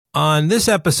On this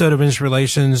episode of Industry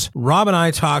Relations, Rob and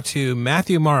I talked to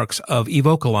Matthew Marks of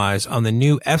Evocalize on the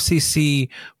new FCC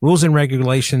rules and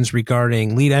regulations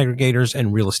regarding lead aggregators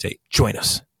and real estate. Join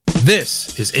us.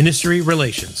 This is Industry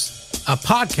Relations, a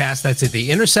podcast that's at the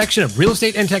intersection of real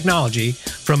estate and technology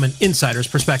from an insider's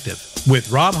perspective, with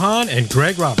Rob Hahn and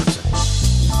Greg Robertson.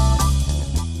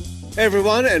 Hey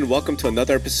everyone, and welcome to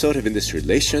another episode of Industry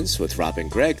Relations with Rob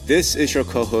and Greg. This is your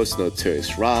co-host,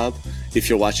 Notorious Rob. If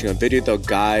you're watching on video, the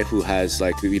guy who has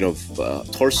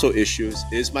torso issues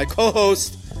is my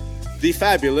co-host, the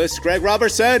fabulous Greg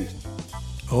Robertson.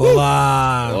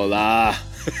 Hola. Woo! Hola.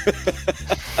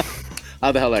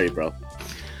 How the hell are you, bro?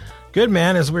 Good,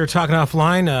 man. As we were talking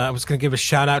offline, I was going to give a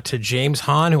shout out to James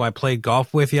Hahn, who I played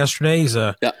golf with yesterday. He's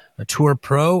a tour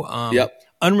pro.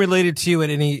 Unrelated to you in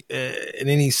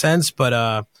any sense,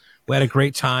 but we had a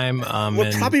great time.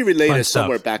 We're probably related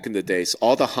somewhere back in the days.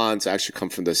 All the Hans actually come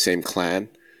from the same clan.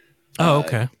 Oh,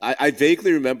 okay. I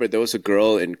vaguely remember there was a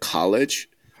girl in college,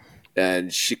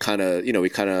 and she kind of, we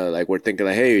kind of like were thinking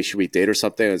like, hey, should we date or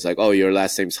something? It's like, oh, your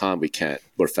last name's Han. We can't.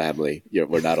 We're family.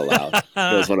 We're not allowed.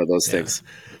 It was one of those things.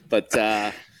 But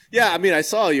I mean, I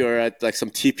saw you were at like some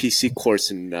TPC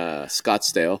course in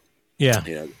Scottsdale.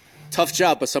 Yeah. Tough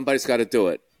job, but somebody's got to do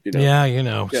it. Yeah,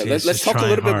 let's talk a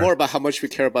little bit more about how much we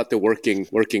care about the working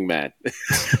man.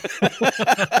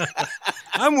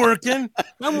 I'm working.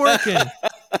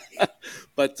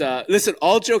 But listen,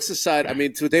 all jokes aside, I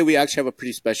mean, today we actually have a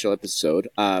pretty special episode.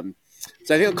 So I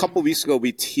think a couple of weeks ago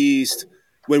we teased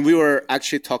when we were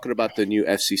actually talking about the new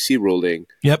FCC ruling.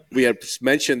 Yep. We had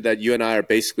mentioned that you and I are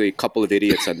basically a couple of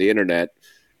idiots on the internet,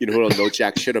 who don't know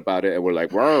jack shit about it, and we're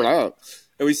like, wow.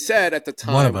 And we said at the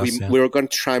time we were going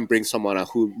to try and bring someone on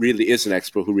who really is an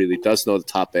expert, who really does know the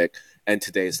topic. And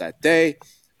today is that day.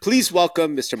 Please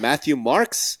welcome Mr. Matthew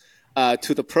Marks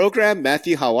to the program.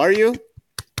 Matthew, how are you?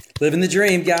 Living the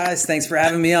dream, guys. Thanks for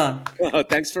having me on. Oh,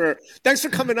 thanks for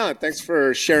coming on. Thanks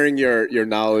for sharing your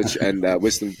knowledge and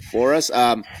wisdom for us.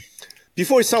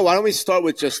 Before we start, why don't we start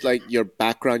with just like your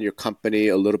background, your company,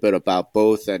 a little bit about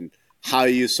both, and how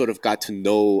you sort of got to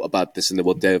know about this, and then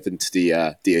we'll delve into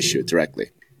the issue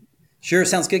directly. Sure.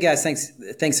 Sounds good, guys.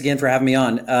 Thanks again for having me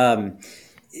on.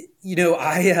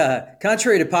 I,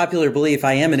 contrary to popular belief,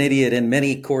 I am an idiot in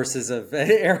many courses of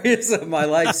areas of my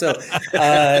life. So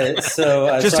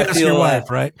just ask your wife,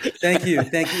 right? Thank you.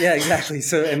 Yeah, exactly.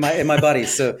 So, and my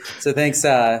buddies. So thanks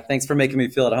for making me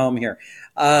feel at home here.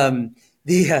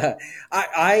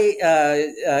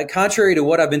 Contrary to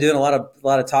what I've been doing a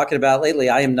lot of talking about lately,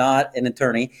 I am not an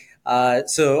attorney.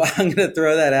 So I'm going to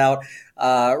throw that out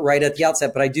right at the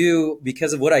outset. But I do,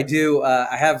 because of what I do,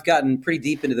 I have gotten pretty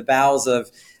deep into the bowels of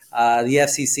the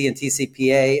FCC and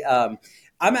TCPA.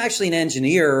 I'm actually an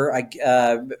engineer.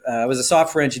 I was a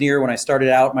software engineer when I started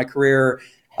out my career.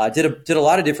 Did a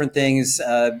lot of different things,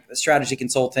 strategy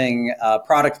consulting,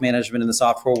 product management in the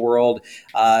software world,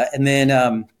 and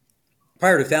then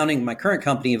prior to founding my current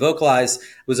company, Evocalize,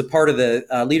 was a part of the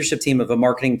leadership team of a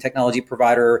marketing technology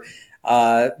provider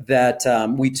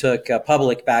that we took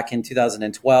public back in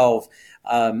 2012.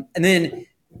 And then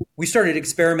we started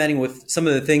experimenting with some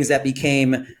of the things that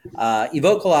became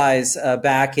Evocalize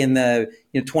back in the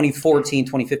 2014,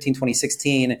 2015,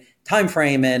 2016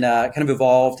 timeframe, and kind of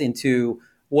evolved into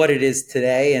what it is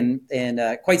today. And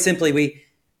quite simply, we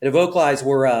at Evocalize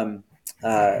we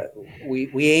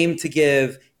aim to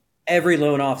give every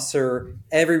loan officer,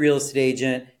 every real estate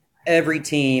agent, every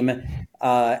team,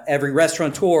 every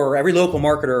restaurateur, every local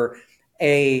marketer,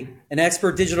 an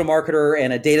expert digital marketer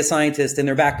and a data scientist in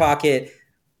their back pocket,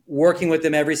 working with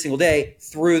them every single day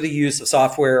through the use of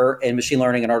software and machine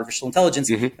learning and artificial intelligence.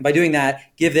 Mm-hmm. And by doing that,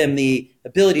 give them the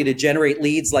ability to generate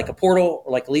leads like a portal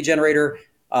or like a lead generator,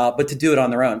 but to do it on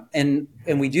their own. And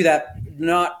we do that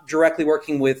not directly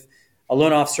working with a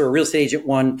loan officer or real estate agent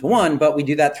one-to-one, but we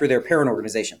do that through their parent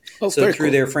organization. So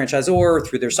through their franchisor,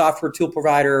 through their software tool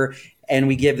provider, and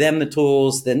we give them the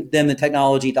tools, them the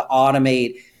technology to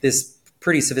automate this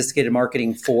pretty sophisticated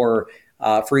marketing for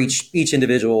each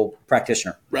individual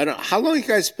practitioner. Right on. How long have you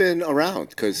guys been around?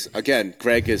 Because again,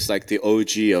 Greg is like the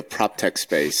OG of prop tech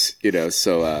space,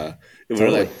 so we're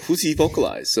like, who's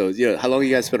Evocalize? So, how long have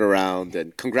you guys been around?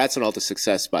 And congrats on all the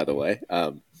success, by the way.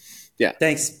 Yeah.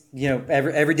 Thanks.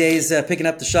 Every day is picking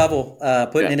up the shovel,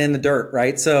 putting it in the dirt,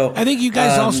 right? So I think you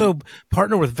guys also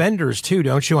partner with vendors too,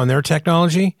 don't you, on their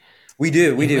technology? We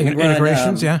do. We run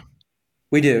integrations, yeah.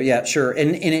 We do, yeah, sure.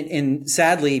 And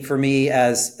sadly for me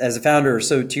as a founder,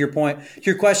 so to your point, to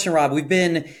your question, Rob, we've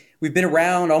been we've been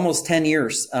around almost 10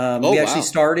 years. We actually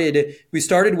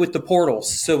started with the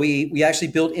portals. So we actually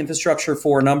built infrastructure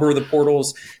for a number of the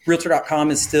portals.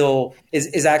 Realtor.com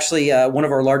is actually one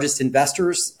of our largest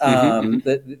investors,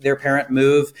 their parent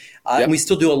Move. And we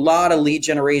still do a lot of lead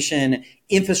generation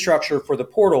infrastructure for the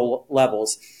portal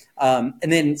levels. And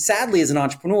then sadly, as an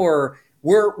entrepreneur,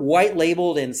 we're white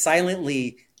labeled and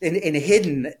silently and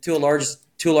hidden to a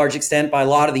large extent by a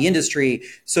lot of the industry.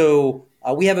 So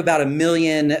we have about 1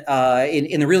 million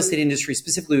in the real estate industry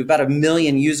specifically. We have about 1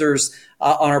 million users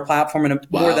on our platform, and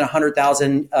more than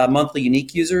 100,000 monthly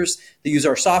unique users that use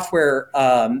our software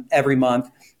every month.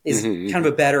 Is kind of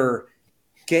a better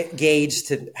gauge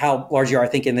to how large you are, I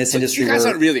think, in this industry. You guys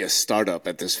aren't really a startup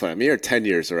at this point. I mean, you're 10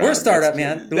 years around. We're a startup,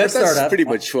 man. We're a startup. That's pretty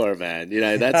mature, man.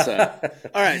 That's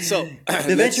all right. So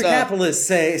the venture capitalists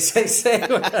say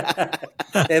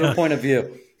they have a point of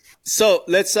view. So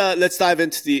let's dive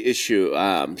into the issue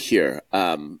here.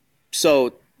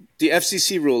 So the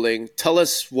FCC ruling, tell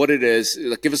us what it is.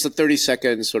 Give us a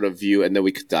 30-second sort of view, and then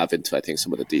we could dive into, I think,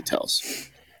 some of the details.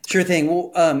 Sure thing.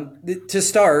 Well, to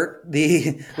start,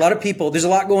 a lot of people, there's a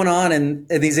lot going on in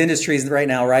these industries right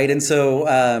now, right? And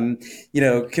so,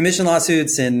 commission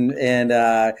lawsuits and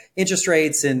interest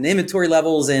rates and inventory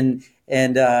levels and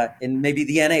maybe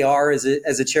the NAR as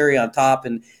a cherry on top.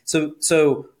 And so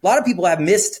a lot of people have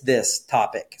missed this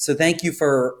topic. So thank you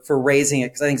for raising it,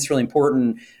 because I think it's really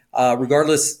important,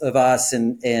 regardless of us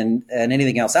and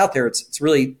anything else out there. It's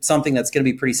really something that's going to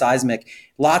be pretty seismic.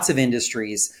 Lots of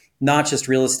industries, not just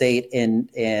real estate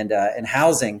and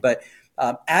housing, but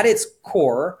at its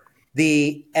core,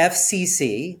 the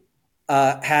FCC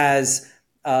has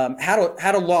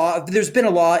had a law. There's been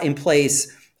a law in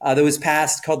place that was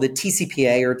passed called the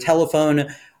TCPA, or Telephone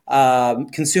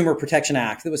Consumer Protection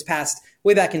Act, that was passed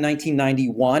way back in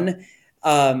 1991,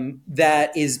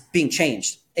 that is being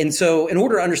changed. And so in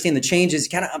order to understand the changes,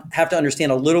 you kind of have to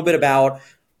understand a little bit about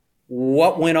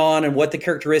what went on and what the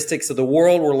characteristics of the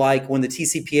world were like when the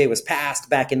TCPA was passed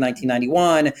back in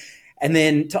 1991, and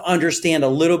then to understand a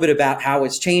little bit about how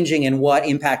it's changing and what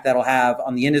impact that'll have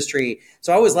on the industry.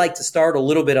 So I always like to start a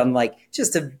little bit on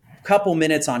just a couple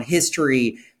minutes on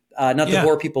history, not to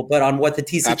bore people, but on what the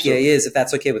TCPA is, if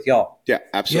that's okay with y'all. Yeah,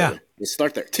 absolutely. Yeah. Let's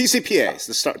start there. TCPA,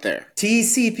 let's start there.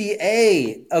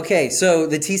 TCPA. Okay, so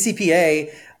the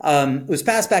TCPA was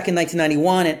passed back in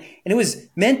 1991, and it was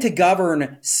meant to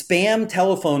govern spam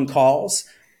telephone calls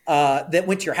that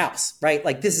went to your house, right?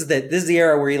 Like this is the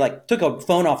era where you took a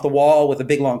phone off the wall with a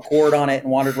big long cord on it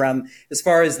and wandered around as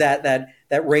far as that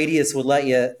radius would let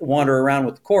you wander around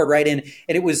with the cord, right? And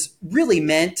it was really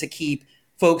meant to keep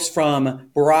folks from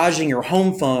barraging your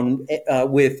home phone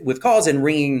with calls and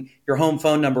ringing your home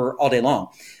phone number all day long.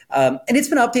 And it's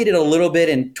been updated a little bit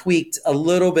and tweaked a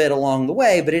little bit along the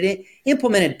way, but it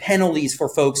implemented penalties for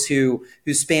folks who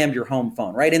spammed your home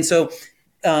phone, right? And so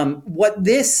what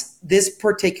this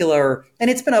particular,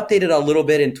 and it's been updated a little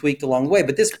bit and tweaked along the way,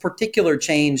 but this particular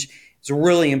change is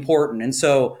really important. And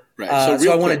so, so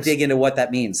I want to dig into what that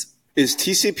means. Is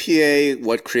TCPA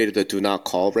what created the Do Not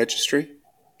Call registry?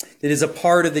 It is a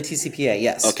part of the TCPA,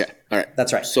 yes. Okay, all right.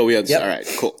 That's right. So we understand. All right,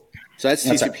 cool. So that's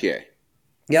TCPA. Right.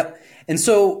 Yep. And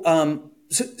so,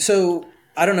 so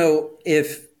I don't know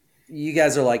if you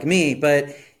guys are like me,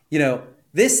 but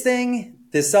this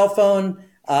cell phone,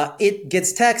 it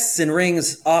gets texts and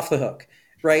rings off the hook,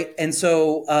 right? And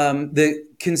so the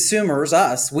consumers,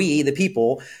 us, we, the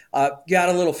people, got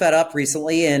a little fed up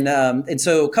recently, and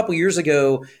so a couple years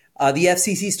ago, the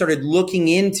FCC started looking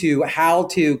into how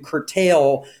to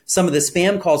curtail some of the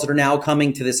spam calls that are now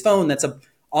coming to this phone that's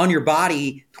on your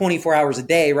body 24 hours a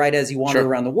day, right, as you wander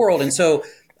around the world. And so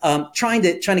trying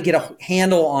to get a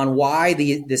handle on why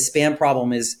the spam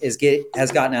problem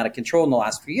has gotten out of control in the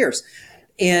last few years.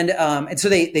 And so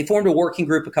they formed a working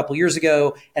group a couple years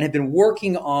ago and have been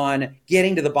working on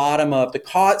getting to the bottom of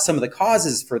some of the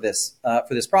causes for this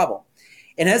problem.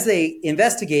 And as they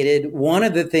investigated, one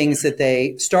of the things that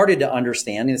they started to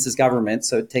understand, and this is government,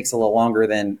 so it takes a little longer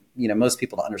than most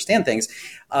people to understand things,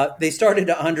 they started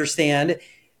to understand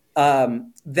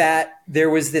that there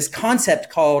was this concept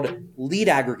called lead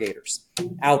aggregators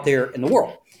out there in the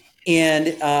world.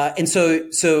 And so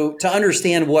to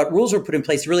understand what rules were put in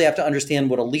place, you really have to understand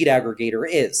what a lead aggregator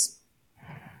is.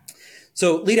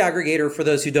 So lead aggregator, for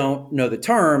those who don't know the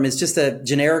term, is just a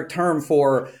generic term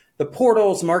for the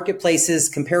portals, marketplaces,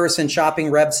 comparison shopping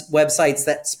websites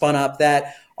that spun up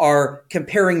that are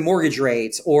comparing mortgage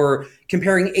rates or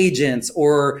comparing agents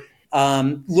or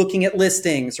looking at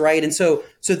listings, right? And so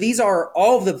these are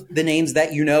all of the names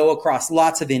that across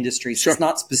lots of industries. Sure. It's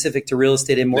not specific to real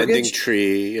estate and mortgage. Lending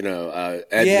Tree,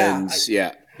 Edmunds,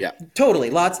 yeah. Yeah. Totally.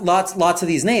 Lots of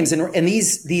these names. And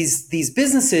these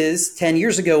businesses 10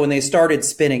 years ago when they started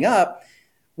spinning up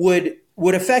would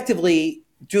effectively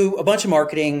do a bunch of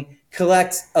marketing,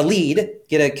 collect a lead,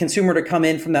 get a consumer to come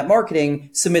in from that marketing,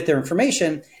 submit their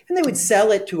information, and they would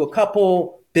sell it to a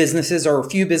couple businesses or a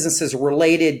few businesses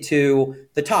related to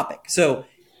the topic. So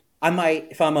I might,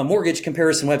 if I'm a mortgage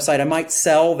comparison website, I might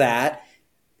sell that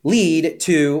lead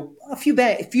to a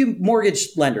few mortgage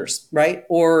lenders, right?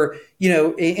 Or,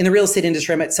 in the real estate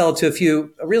industry, I might sell it to a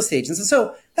few real estate agents. And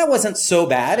so that wasn't so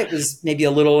bad. It was maybe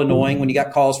a little annoying when you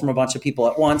got calls from a bunch of people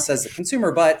at once as a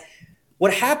consumer. But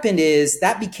what happened is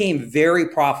that became very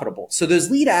profitable. So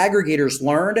those lead aggregators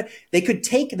learned they could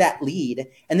take that lead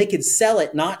and they could sell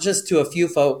it not just to a few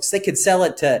folks. They could sell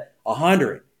it to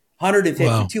 100, 150,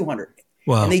 wow. 200.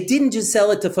 Wow. And they didn't just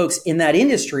sell it to folks in that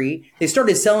industry. They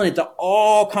started selling it to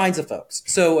all kinds of folks.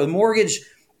 So a mortgage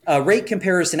rate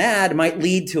comparison ad might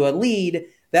lead to a lead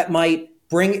that might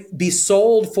be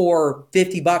sold for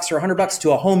 $50 or $100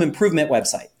 to a home improvement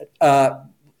website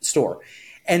store.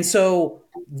 And so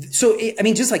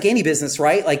just like any business,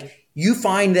 right? Like you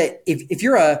find that if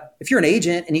you're an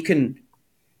agent and you can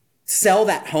sell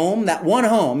that one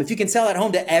home, if you can sell that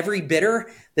home to every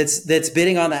bidder that's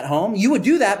bidding on that home, you would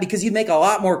do that because you'd make a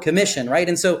lot more commission, right?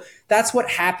 And so that's what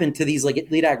happened to these like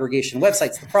lead aggregation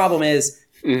websites. The problem is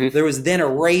there was then a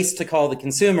race to call the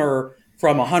consumer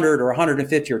from 100 or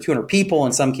 150 or 200 people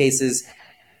in some cases,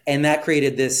 and that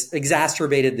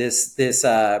exacerbated this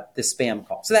spam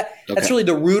call. So that's really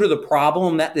the root of the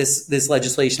problem that this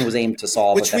legislation was aimed to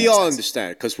solve. Which we all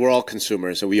understand because we're all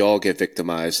consumers and we all get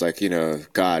victimized. Like,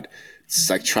 God, it's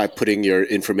like try putting your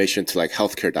information to like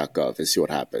healthcare.gov and see what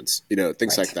happens.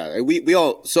 Things like that. And we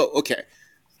all, so, okay,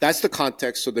 that's the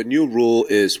context. So the new rule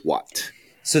is what?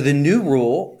 So the new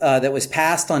rule that was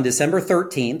passed on December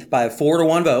 13th by a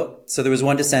 4-1 vote. So there was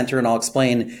one dissenter, and I'll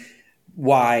explain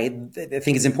why. I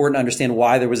think it's important to understand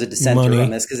why there was a dissenter on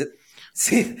this, because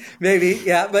maybe,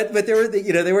 yeah, but there were,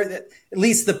 they were at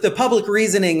least the public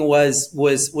reasoning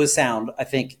was sound. I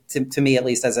think to me at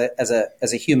least as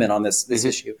a human on this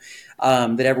issue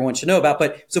that everyone should know about.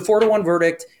 But so 4-1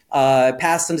 verdict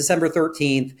passed on December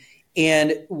 13th,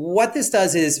 and what this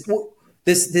does is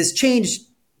this changed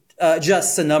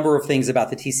just a number of things about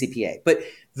the TCPA. But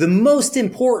the most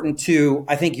important to,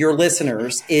 I think, your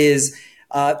listeners is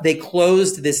they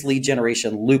closed this lead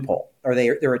generation loophole, or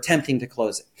they're attempting to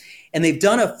close it. And they've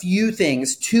done a few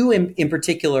things, two in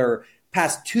particular,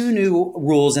 passed two new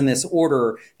rules in this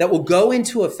order that will go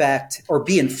into effect or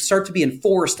start to be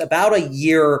enforced about a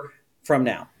year from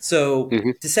now. So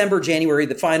December, January,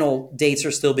 the final dates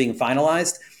are still being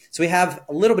finalized. So we have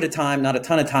a little bit of time, not a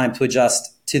ton of time, to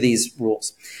adjust to these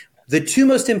rules. The two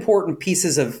most important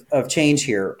pieces of change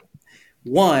here.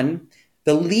 One,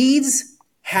 the leads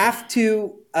have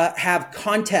to have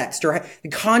context, or the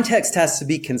context has to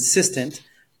be consistent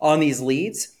on these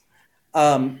leads,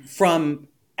 from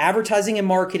advertising and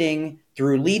marketing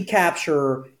through lead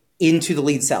capture into the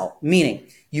lead sell. Meaning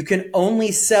you can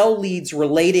only sell leads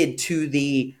related to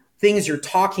the things you're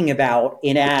talking about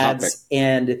in ads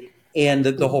and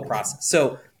the whole process.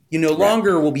 So you no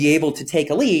longer will be able to take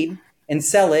a lead and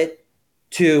sell it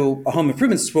to a home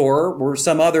improvement store or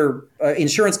some other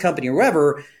insurance company or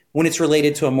whoever when it's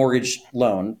related to a mortgage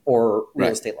loan or real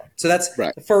estate loan. So that's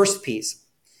the first piece.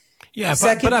 Yeah,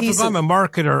 but if I'm a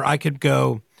marketer, I could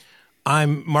go,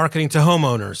 I'm marketing to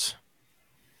homeowners,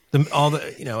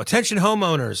 attention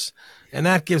homeowners, and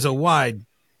that gives a wide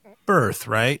berth,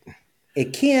 right?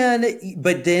 It can,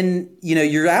 but then,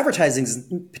 your advertising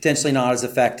is potentially not as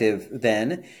effective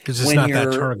then. Because it's not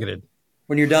that targeted.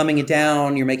 When you're dumbing it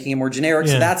down, you're making it more generic.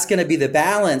 Yeah. So that's going to be the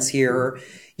balance here,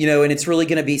 and it's really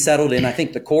going to be settled in, I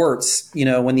think, the courts,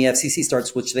 when the FCC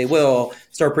starts, which they will,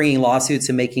 start bringing lawsuits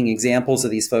and making examples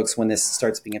of these folks when this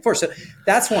starts being enforced. So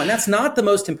that's one. That's not the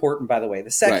most important, by the way.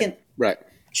 The second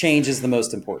change is the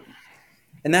most important.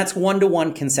 And that's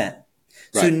one-to-one consent.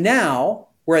 Right. So now,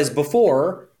 whereas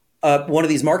before, one of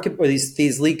these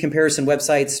these lead comparison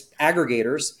websites,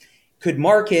 aggregators, could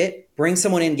market, bring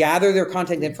someone in, gather their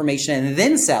contact information, and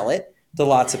then sell it to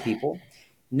lots of people.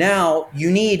 Now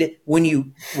you need, when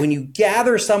you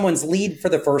gather someone's lead for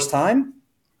the first time,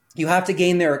 you have to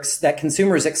gain that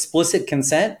consumer's explicit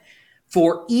consent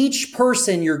for each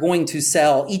person you're going to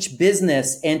sell, each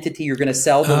business entity you're going to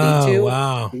sell the lead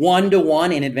to,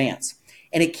 one-to-one in advance.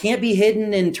 And it can't be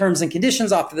hidden in terms and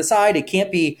conditions off to the side.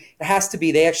 It has to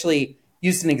be, they actually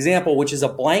used an example, which is a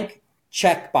blank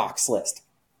checkbox list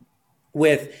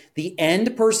with the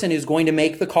end person who's going to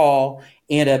make the call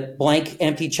and a blank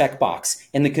empty checkbox.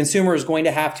 And the consumer is going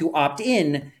to have to opt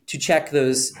in to check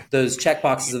those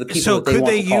checkboxes of the people that they want to call them. So could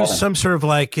they use some sort of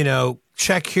like,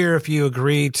 check here if you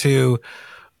agree to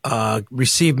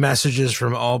receive messages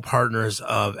from all partners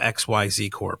of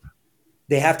XYZ Corp?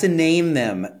 They have to name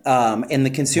them, and the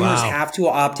consumers have to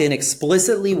opt in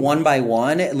explicitly one by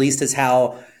one. At least that's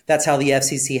how the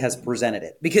FCC has presented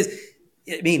it. Because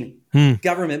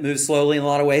government moves slowly in a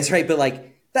lot of ways, right? But like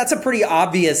that's a pretty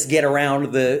obvious get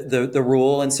around the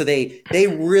rule, and so they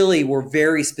really were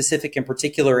very specific in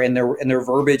particular in their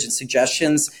verbiage and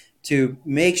suggestions to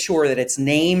make sure that it's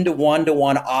named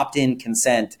one-to-one opt-in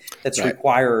consent that's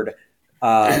required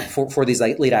for these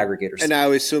lead aggregators. And I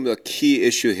would assume the key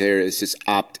issue here is just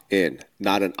opt-in,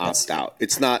 not an opt-out.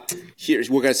 It's not here.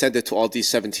 We're going to send it to all these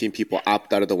 17 people.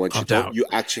 Opt out of the ones you don't. You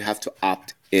actually have to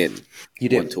opt in. You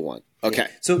do one-to-one. Okay.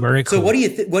 So, very cool. So what do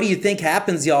you think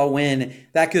happens, y'all, when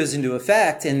that goes into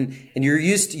effect and you're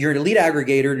a lead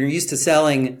aggregator and you're used to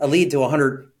selling a lead to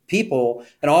 100 people,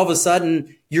 and all of a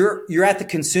sudden you're at the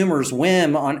consumer's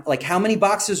whim on like how many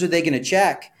boxes are they going to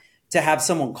check to have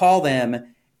someone call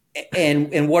them,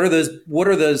 and what are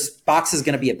those boxes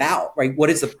going to be about, right? What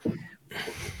is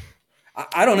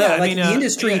I don't know. Yeah, the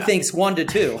industry thinks 1 to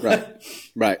 2.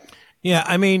 Right. Yeah.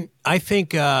 I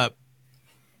think I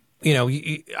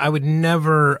would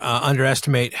never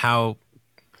underestimate how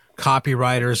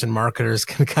copywriters and marketers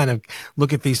can kind of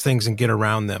look at these things and get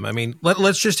around them.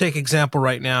 Let's just take example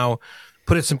right now,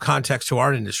 put it some context to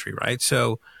our industry, right?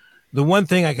 So the one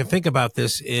thing I can think about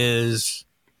this is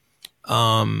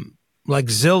like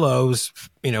Zillow's,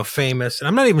 famous, and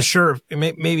I'm not even sure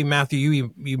if maybe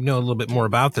Matthew, you know a little bit more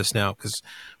about this now because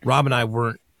Rob and I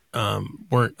weren't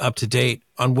up to date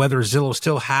on whether Zillow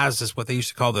still has this, what they used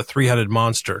to call the 300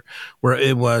 monster, where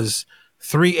it was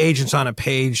 3 agents on a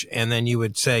page, and then you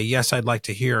would say, yes, I'd like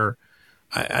to hear,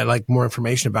 I'd like more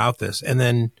information about this. And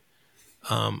then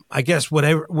I guess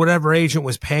whatever agent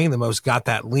was paying the most got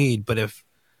that lead. But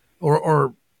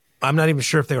or I'm not even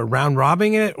sure if they were round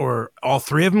robbing it or all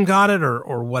 3 of them got it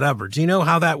or whatever. Do you know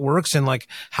how that works and like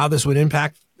how this would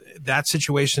impact that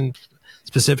situation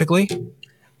specifically?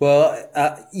 Well,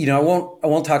 I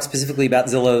won't talk specifically about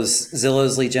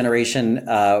Zillow's lead generation.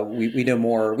 We know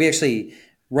more. We actually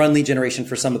run lead generation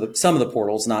for some of the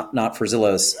portals, not for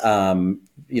Zillow's.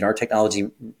 Our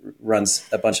technology runs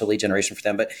a bunch of lead generation for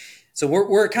them, but so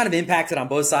we're kind of impacted on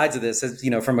both sides of this, as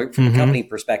from a company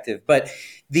perspective. But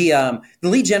the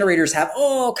lead generators have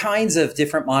all kinds of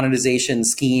different monetization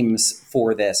schemes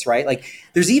for this, right? Like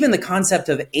there's even the concept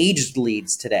of aged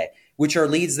leads today, which are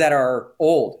leads that are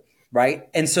old. Right.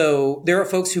 And so there are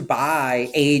folks who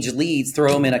buy aged leads,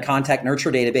 throw them in a contact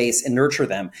nurture database and nurture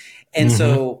them. And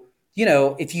so,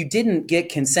 if you didn't get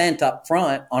consent up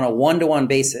front on a one-to-one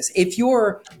basis, if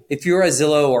you're a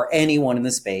Zillow or anyone in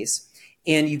the space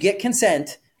and you get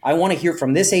consent, I want to hear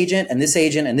from this agent and this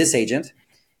agent and this agent,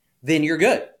 then you're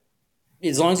good.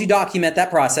 As long as you document that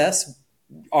process,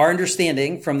 our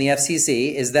understanding from the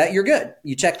FCC is that you're good.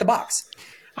 You check the box.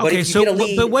 But if you get a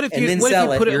lead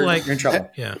you're in trouble.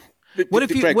 Yeah. What if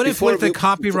the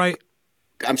copyright?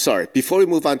 I'm sorry. Before we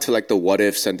move on to like the what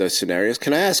ifs and the scenarios,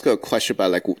 can I ask a question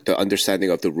about like the understanding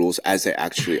of the rules as they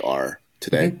actually are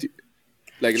today?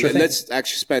 Let's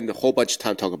actually spend a whole bunch of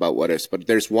time talking about what ifs, but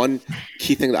there's one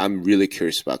key thing that I'm really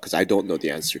curious about because I don't know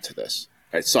the answer to this.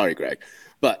 Right? Sorry, Greg.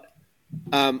 But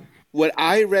when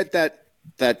I read that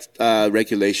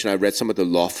regulation, I read some of the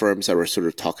law firms that were sort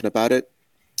of talking about it.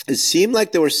 It seemed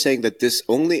like they were saying that this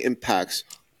only impacts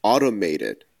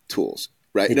automated tools,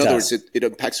 right? In other words, it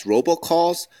impacts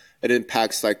robocalls. It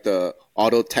impacts like the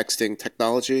auto texting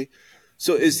technology.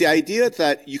 So is the idea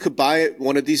that you could buy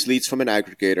one of these leads from an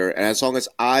aggregator, and as long as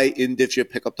I individually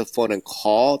pick up the phone and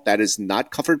call, that is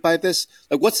not covered by this?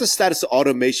 Like, what's the status of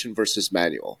automation versus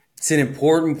manual? It's an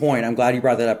important point. I'm glad you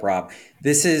brought that up, Rob.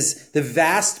 This is the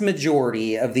vast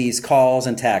majority of these calls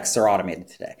and texts are automated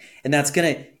today. And that's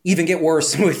going to even get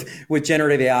worse with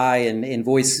generative AI and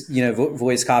voice,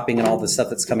 voice copying and all the stuff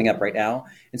that's coming up right now.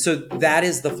 And so that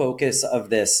is the focus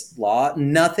of this law.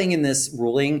 Nothing in this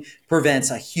ruling prevents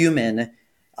a human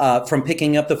from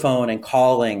picking up the phone and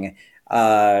calling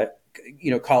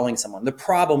someone. The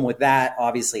problem with that,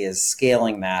 obviously, is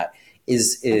scaling that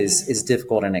is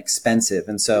difficult and expensive.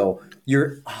 And so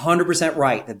you're 100%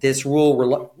 right that this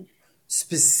rule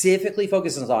specifically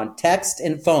focuses on text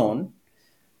and phone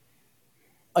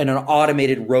and an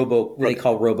automated what they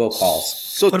call robocalls.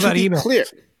 So what about email? Clear.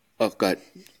 Oh, go ahead.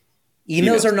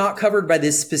 Emails are not covered by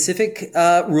this specific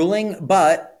ruling,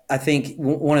 but I think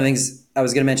one of the things I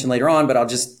was going to mention later on, but I'll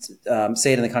just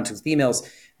say it in the context of emails,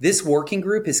 this working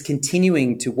group is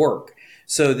continuing to work.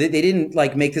 So they didn't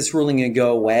like make this ruling and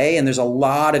go away. And there's a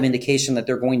lot of indication that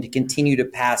they're going to continue to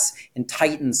pass and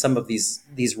tighten some of these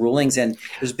rulings. And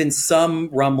there's been some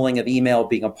rumbling of email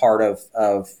being a part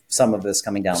of some of this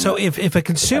coming down. So if a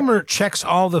consumer checks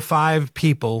all the 5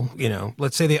 people,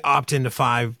 let's say they opt into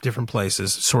 5 different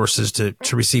places, sources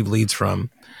to receive leads from,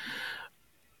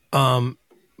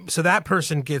 so that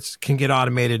person can get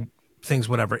automated things,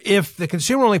 whatever. If the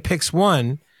consumer only picks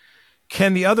one,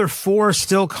 can the other 4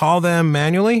 still call them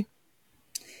manually?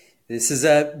 This is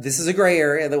a gray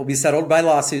area that will be settled by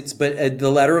lawsuits, but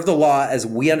the letter of the law, as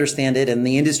we understand it, and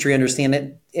the industry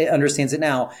understands it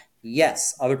now,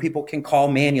 yes, other people can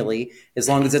call manually as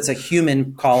long as it's a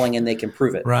human calling and they can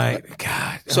prove it. Right.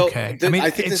 God. So okay. I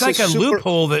think it's like a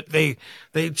loophole that they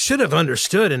should have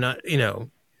understood, and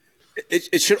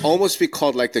It should almost be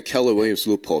called like the Keller Williams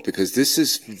loophole, because this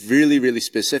is really, really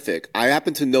specific. I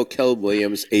happen to know Keller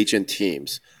Williams agent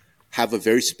teams have a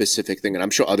very specific thing, and I'm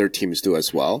sure other teams do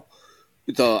as well.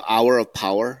 The hour of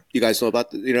power, you guys know about,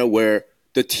 where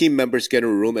the team members get in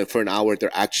a room and for an hour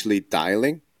they're actually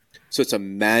dialing. So it's a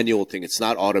manual thing. It's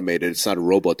not automated. It's not a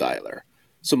robo dialer.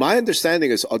 So my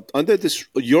understanding is under this,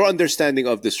 your understanding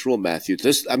of this rule, Matthew,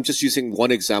 I'm just using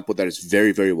one example that is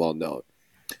very, very well known.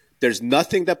 There's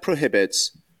nothing that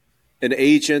prohibits an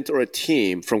agent or a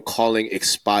team from calling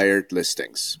expired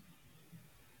listings.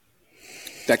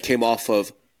 That came off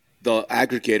of the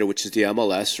aggregator, which is the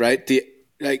MLS, right?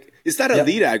 It's not a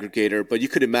lead aggregator, but you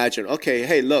could imagine, okay,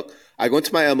 hey, look, I go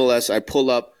into my MLS, I pull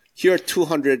up, here are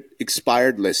 200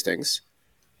 expired listings.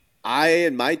 I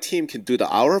and my team can do the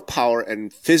hour of power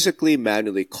and physically,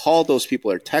 manually call those people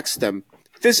or text them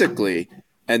physically,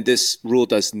 and this rule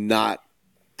does not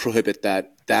prohibit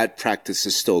that. That practice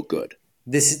is still good.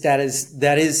 That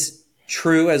is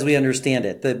true as we understand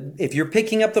it. If you're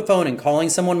picking up the phone and calling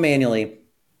someone manually,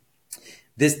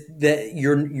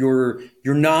 you're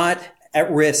not at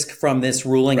risk from this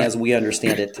ruling as we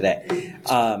understand it today.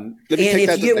 And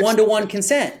if you get one-to-one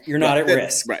consent, you're not at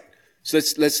risk. Right. So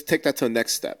let's take that to the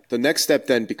next step. The next step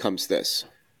then becomes this.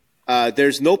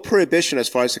 There's no prohibition, as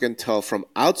far as I can tell, from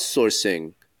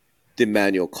outsourcing the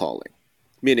manual calling.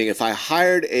 Meaning, if I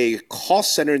hired a call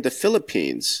center in the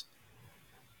Philippines,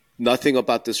 nothing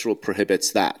about this rule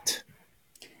prohibits that.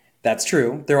 That's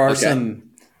true. There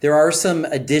are some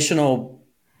additional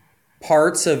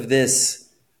parts of this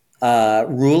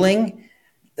ruling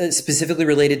specifically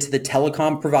related to the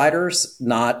telecom providers,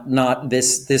 not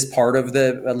this part of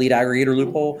the lead aggregator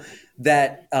loophole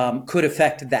that could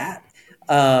affect that.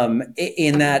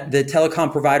 In that the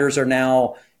telecom providers are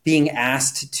now being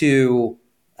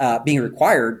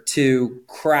required to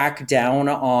crack down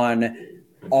on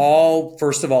all,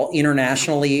 first of all,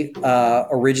 internationally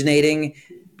originating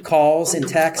calls and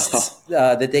texts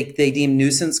that they deem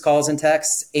nuisance calls and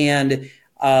texts, and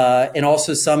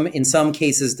also in some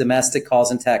cases domestic calls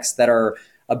and texts that are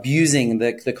abusing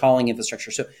the calling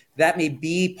infrastructure. So that may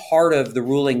be part of the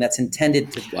ruling that's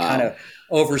intended to kind of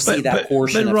oversee that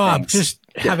portion. But of Rob, things. just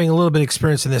having a little bit of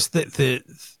experience in this,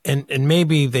 and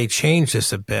maybe they changed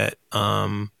this a bit,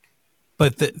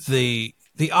 but the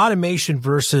automation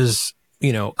versus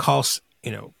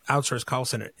outsourced call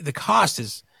center, the cost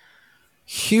is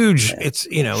huge. It's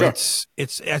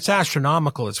it's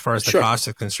astronomical as far as the cost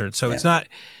is concerned. So it's not,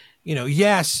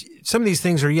 yes, some of these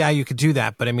things are, you could do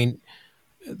that, but I mean,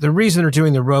 the reason they're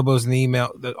doing the robos and the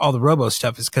email, all the robo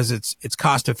stuff, is because it's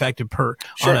cost effective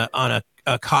on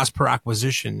a cost per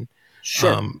acquisition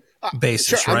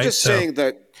basis. Right? I'm just saying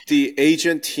that the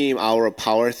agent team hour of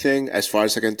power thing, as far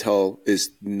as I can tell,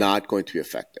 is not going to be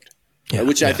affected,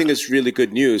 which I think is really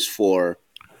good news for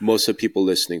most of the people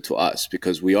listening to us,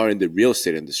 because we are in the real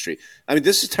estate industry. I mean,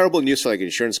 this is terrible news for like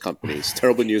insurance companies,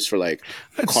 terrible news for like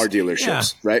car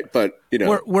dealerships, right? But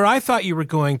where I thought you were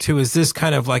going to is this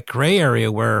kind of like gray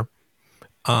area where,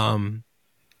 and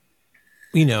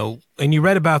you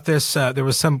read about this. There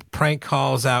was some prank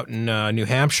calls out in New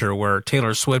Hampshire where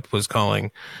Taylor Swift was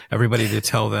calling everybody to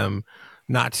tell them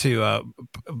not to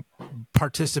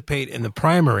participate in the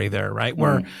primary there, right?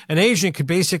 Where an agent could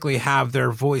basically have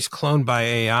their voice cloned by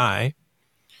AI,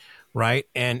 right?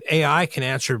 And AI can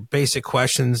answer basic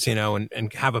questions,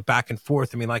 and have a back and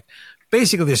forth. I mean, like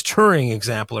basically this Turing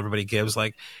example everybody gives,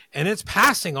 like, and it's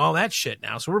passing all that shit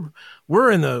now. So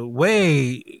we're in the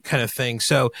way kind of thing.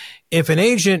 So if an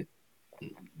agent,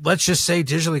 let's just say,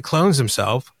 digitally clones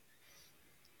himself,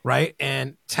 right,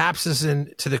 and taps us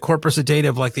into the corpus of data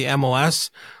of like the MLS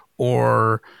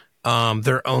or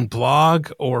their own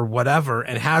blog or whatever,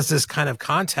 and has this kind of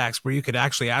context where you could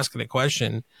actually ask it a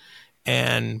question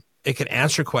and it could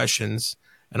answer questions.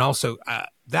 And also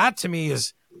that to me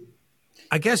is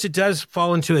I guess it does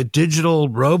fall into a digital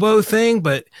robo thing,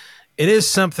 but it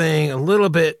is something a little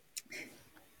bit.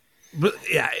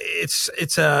 Yeah, it's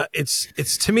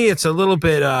to me, it's a little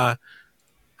bit.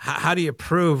 How do you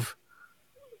prove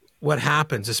what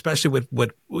happens, especially with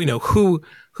what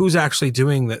who's actually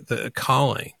doing the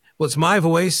calling? Well, it's my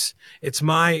voice, it's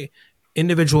my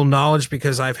individual knowledge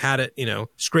because I've had it,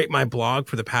 scrape my blog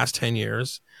for the past 10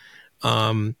 years.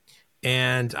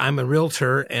 And I'm a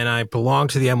realtor and I belong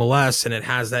to the MLS and it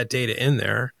has that data in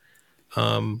there.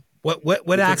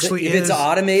 What actually is it's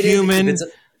automated, human if it's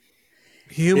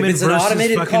an versus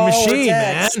automated fucking call machine, or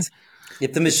text, man.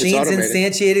 If the machine's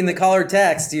instantiating the call or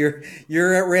text,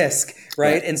 you're at risk,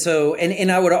 right? And so,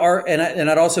 and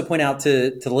I'd also point out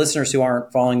to the listeners who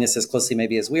aren't following this as closely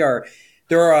maybe as we are,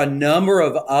 there are a number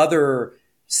of other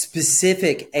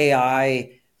specific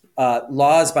AI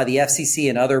laws by the FCC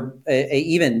and other,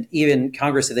 even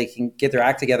Congress, if they can get their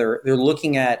act together, they're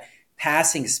looking at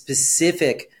passing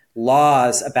specific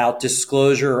laws about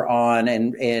disclosure on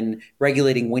and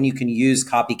regulating when you can use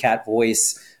copycat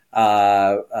voice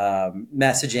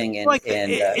messaging and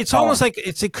it's calling. almost like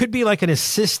it could be like an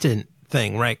assistant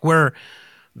thing, right? Where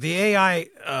the AI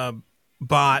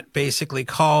bot basically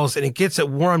calls and it gets it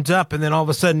warmed up, and then all of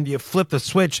a sudden you flip the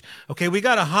switch. Okay, we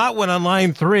got a hot one on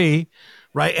line 3.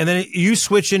 Right. And then you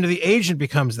switch into the agent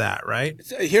becomes that, right?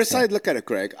 Here's how I look at it,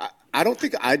 Greg. I don't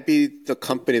think I'd be the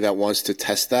company that wants to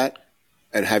test that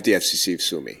and have the FCC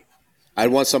sue me.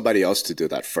 I'd want somebody else to do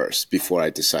that first before I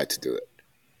decide to do it.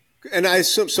 And I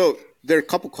assume, so there are a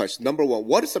couple questions. Number one,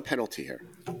 what is the penalty here?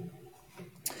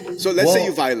 So let's say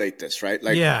you violate this, right?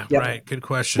 Right. Good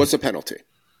question. What's the penalty?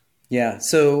 Yeah.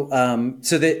 So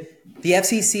the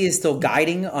FCC is still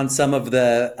guiding on some of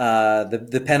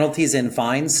the penalties and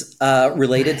fines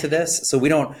related to this. So we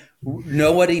don't.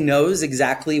 Nobody knows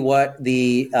exactly what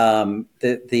the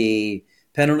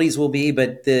penalties will be,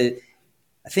 but I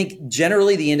think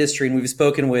generally the industry, and we've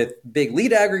spoken with big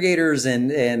lead aggregators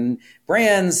and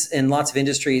brands in lots of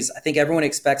industries. I think everyone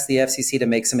expects the FCC to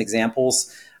make some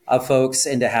examples of folks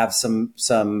and to have some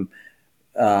 7-8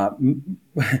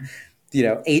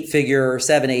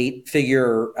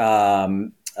 figure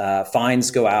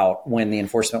fines go out when the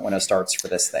enforcement window starts for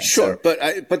this thing. Sure,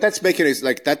 but that's making it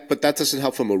like that. But that doesn't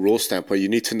help from a rule standpoint. You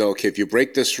need to know, okay, if you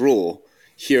break this rule,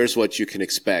 here's what you can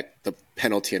expect the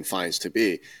penalty and fines to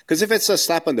be. Because if it's a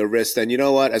slap on the wrist, then you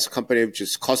know what? As a company,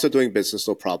 just cost of doing business,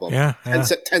 no problem. Yeah.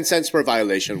 10 cents per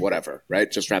violation, whatever,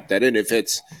 right? Just wrap that in. If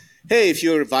it's, hey, if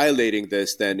you're violating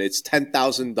this, then it's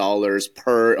 $10,000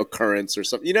 per occurrence or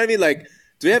something. You know what I mean? Like,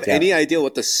 do we have any idea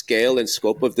what the scale and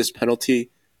scope of this penalty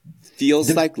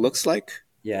feels like, looks like?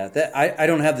 Yeah, I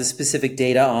don't have the specific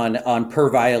data on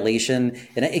per violation.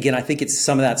 And again, I think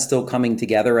some of that's still coming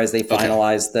together as they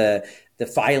finalize the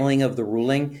filing of the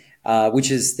ruling, which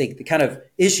is they kind of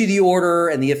issue the order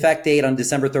and the effect date on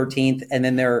December 13th. And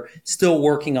then they're still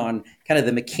working on kind of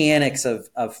the mechanics of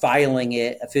filing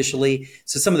it officially.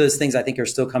 So some of those things I think are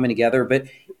still coming together. But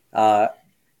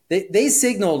they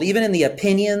signaled, even in the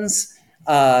opinions,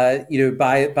 by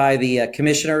the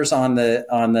commissioners on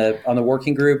the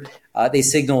working group, they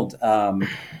signaled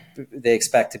they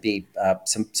expect to be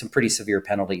some pretty severe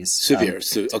penalties. Okay,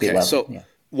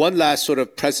 one last sort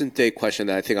of present day question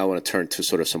that I think I want to turn to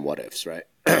sort of some what ifs, right?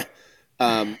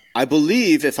 I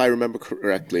believe, if I remember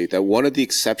correctly, that one of the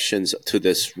exceptions to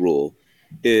this rule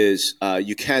is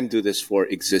you can do this for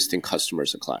existing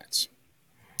customers and clients,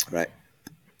 right?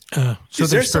 So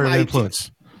there's sphere of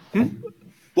influence.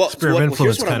 Well, sphere of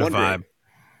influence kind of vibe.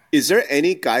 Is there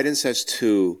any guidance as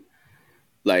to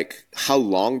like how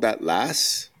long that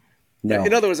lasts? No.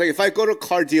 In other words, like if I go to a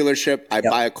car dealership, I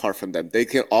buy a car from them, they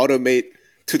can automate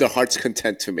to their heart's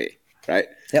content to me, right?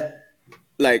 Yep.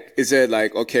 Like, is it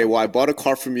like, okay, well, I bought a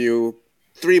car from you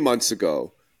 3 months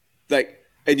ago, like,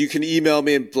 and you can email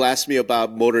me and blast me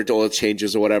about motor oil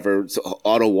changes or whatever,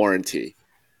 auto warranty.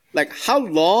 Like, how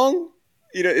long?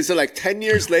 Is it like 10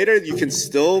 years later you can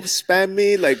still spam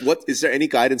me? Like, what is there any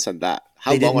guidance on that?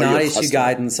 How they long did are not you issue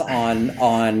guidance on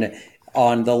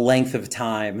the length of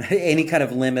time, any kind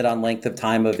of limit on length of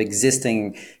time of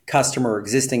existing customer,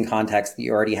 existing contacts that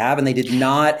you already have. And they did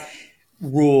not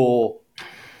rule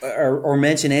or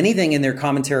mention anything in their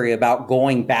commentary about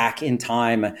going back in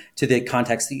time to the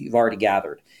contacts that you've already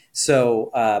gathered.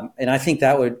 So, and I think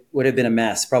that would have been a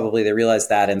mess. Probably they realized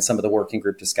that in some of the working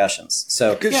group discussions.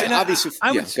 So, obviously,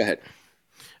 go ahead.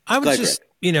 I would just,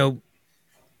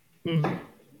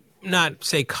 not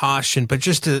say caution, but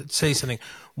just to say something.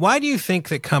 Why do you think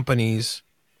that companies,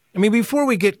 before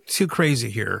we get too crazy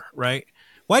here, right?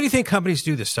 Why do you think companies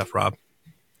do this stuff, Rob?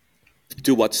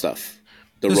 Do what stuff?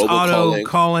 The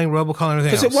robocalling, robocalling,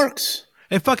 everything else. Because it works.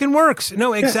 It fucking works.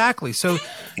 No, exactly. So,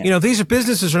 these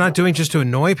businesses are not doing just to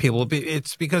annoy people.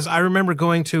 It's because I remember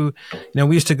going to,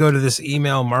 we used to go to this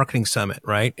email marketing summit,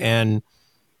 right? And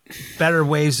better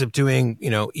ways of doing,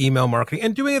 email marketing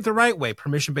and doing it the right way.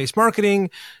 Permission-based marketing.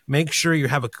 Make sure you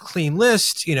have a clean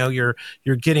list. You're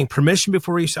getting permission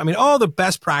before you. All the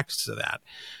best practices of that.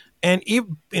 And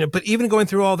but even going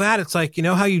through all that, it's like,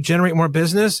 how you generate more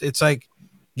business. It's like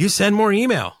you send more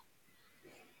email.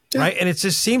 Yeah. Right. And it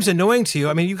just seems annoying to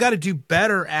you. You've got to do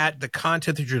better at the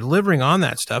content that you're delivering on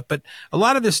that stuff. But a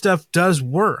lot of this stuff does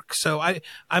work. So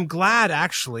I'm glad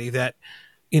actually that,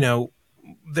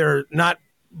 they're not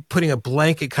putting a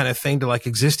blanket kind of thing to like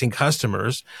existing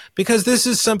customers, because this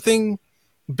is something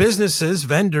businesses,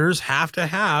 vendors have to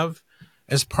have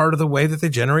as part of the way that they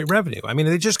generate revenue.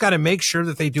 They just got to make sure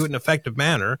that they do it in an effective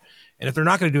manner. And if they're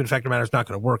not going to do it in an effective manner, it's not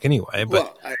going to work anyway.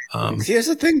 But here's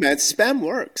the thing, man. Spam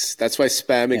works. That's why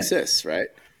spam exists, right?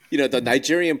 The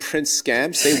Nigerian prince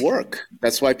scams, they work.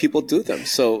 That's why people do them.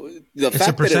 So the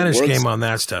fact a percentage that it works, game on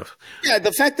that stuff. Yeah,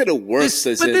 the fact that it works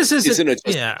isn't a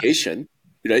justification.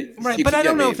 Right. But I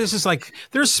don't know if this is like,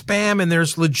 there's spam and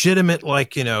there's legitimate,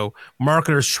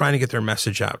 marketers trying to get their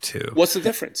message out too. What's the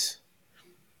difference?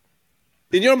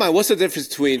 In your mind, what's the difference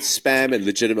between spam and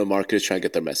legitimate marketers trying to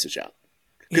get their message out?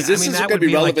 Because this is going to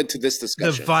be relevant to this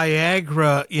discussion. The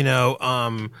Viagra,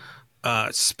 spam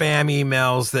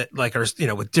emails that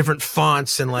are, with different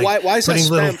fonts and why is that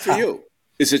spam for you?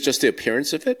 Is it just the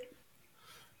appearance of it?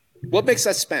 What makes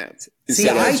that spam? See,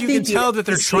 you can tell that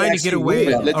they're trying to get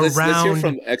away around. Let's hear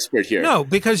from expert here. No,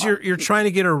 because you're trying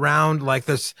to get around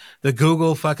the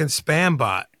Google fucking spam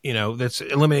bot, that's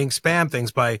eliminating spam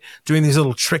things by doing these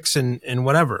little tricks and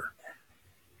whatever.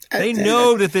 They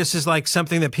know that this is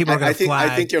something that people are going to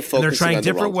flag. I think you're focusing and they're trying on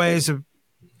different ways of.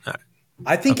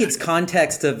 I think it's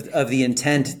context of the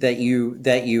intent that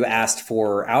you asked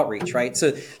for outreach, right?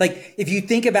 So if you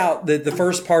think about the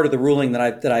first part of the ruling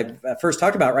that I first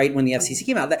talked about, right, when the FCC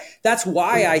came out, that's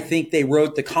why I think they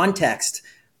wrote the context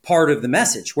part of the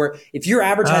message, where if you're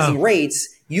advertising rates,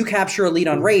 you capture a lead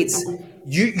on rates,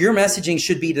 your messaging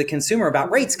should be to the consumer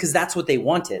about rates because that's what they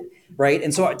wanted, right?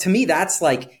 And so to me, that's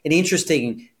an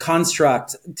interesting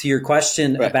construct to your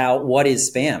question about what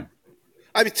is spam.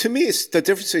 To me, it's the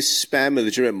difference between spam and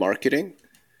legitimate marketing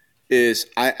is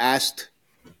I asked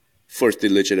for the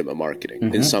legitimate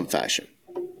marketing in some fashion.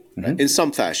 Right? In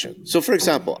some fashion. So, for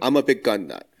example, I'm a big gun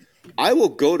nut. I will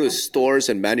go to stores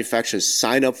and manufacturers,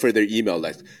 sign up for their email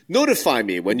list. Notify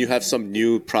me when you have some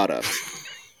new product.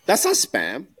 That's not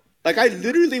spam. I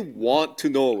literally want to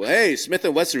know, hey, Smith &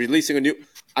 Wesson releasing a new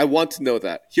 – I want to know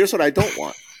that. Here's what I don't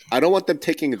want. I don't want them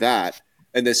taking that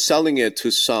and then selling it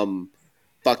to some –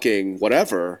 fucking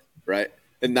whatever, right?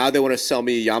 And now they want to sell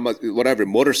me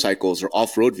motorcycles or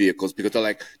off-road vehicles because they're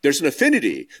like, there's an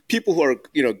affinity. People who are,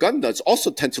 gun nuts also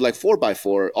tend to like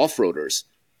 4x4 off-roaders.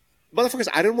 Motherfuckers,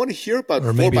 I don't want to hear about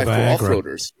 4x4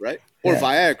 off-roaders, right? Or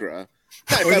Viagra.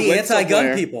 Or the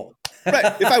anti-gun people. Right.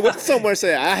 If I went somewhere and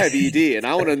say I have ED and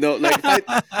I want to know,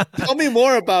 tell me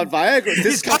more about Viagra.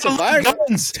 Discounts of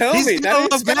Viagra. Tell me that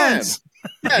ain't spam.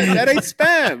 Yeah, that ain't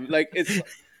spam.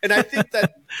 And I think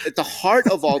that at the heart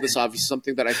of all this, obviously,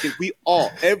 something that I think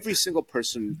every single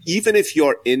person, even if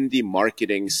you're in the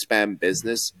marketing spam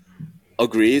business,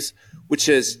 agrees, which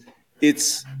is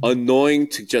it's annoying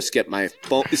to just get my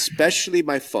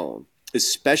phone,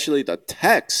 especially the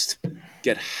text,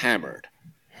 get hammered.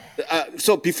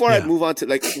 So before I move on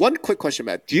to one quick question,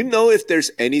 Matt, do you know if there's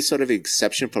any sort of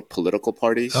exception for political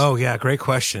parties? Oh, yeah. Great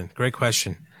question.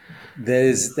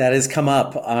 That has come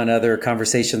up on other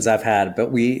conversations I've had,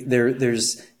 but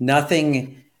there's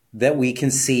nothing that we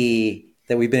can see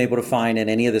that we've been able to find in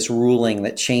any of this ruling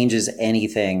that changes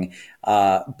anything.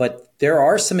 But there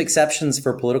are some exceptions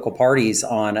for political parties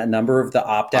on a number of the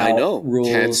opt-out rules.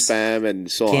 Can spam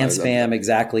and so on. Can spam,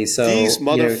 exactly. So these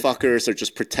motherfuckers are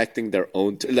just protecting their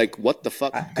own. What the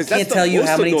fuck? I can't tell you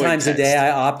how many times a day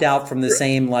I opt out from the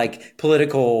same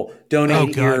political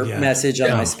donate message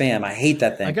on my spam. I hate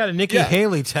that thing. I got a Nikki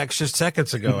Haley text just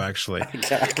seconds ago, actually.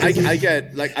 I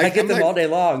get them all day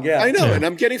long. Yeah, I know, and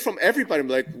I'm getting from everybody. I'm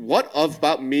like, what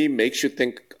about me makes you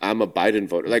think I'm a Biden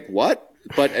voter? What?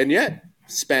 And yet.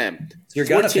 Spam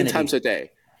 14 times a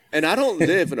day. And I don't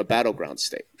live in a battleground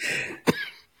state.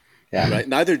 Right?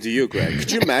 Neither do you, Greg.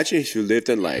 Could you imagine if you lived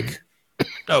in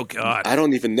oh God, I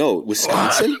don't even know,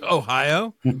 Wisconsin?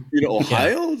 Ohio?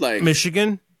 Ohio?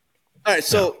 Michigan? All right,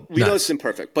 so we know it's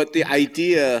imperfect. But the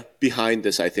idea behind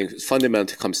this, I think,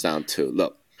 fundamentally comes down to,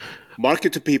 look,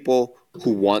 market to people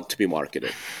who want to be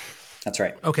marketed. That's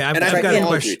right. Okay, I've got a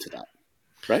question to that.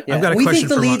 Right? Yeah. We think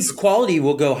the lead's quality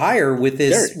will go higher with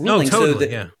this ruling. No,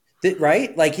 totally,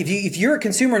 Right? Like if you're a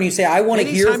consumer and you say, I want to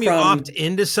hear from... Anytime you opt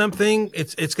into something,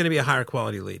 it's going to be a higher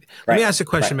quality lead. Let me ask a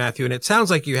question, Matthew, and it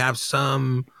sounds like you have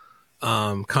some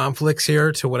conflicts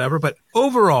here to whatever, but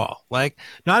overall, like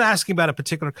not asking about a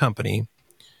particular company,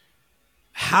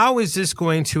 how is this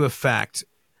going to affect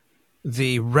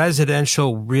the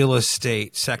residential real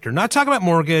estate sector? Not talking about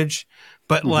mortgage,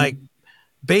 but like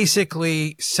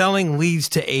basically selling leads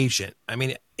to agent. I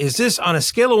mean, is this on a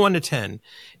scale of 1 to 10?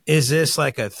 Is this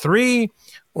like a 3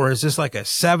 or is this like a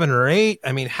 7 or 8?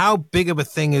 I mean, how big of a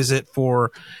thing is it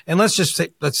for, and let's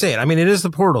say it. I mean, it is the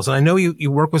portals, and I know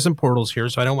you work with some portals here,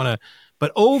 so I don't want to,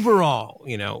 but overall,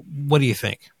 what do you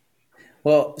think?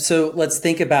 Well, so let's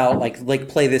think about like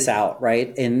play this out,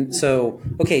 right? And so,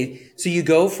 okay, so you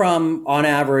go from, on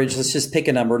average, let's just pick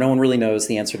a number. No one really knows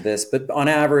the answer to this, but on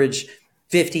average,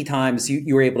 50 times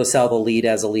you were able to sell the lead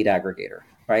as a lead aggregator,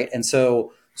 right? And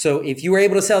so if you were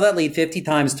able to sell that lead 50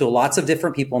 times to lots of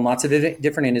different people in lots of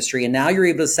different industry, and now you're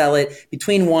able to sell it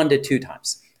between 1 to 2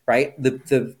 times, right?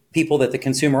 The people that the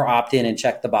consumer opt in and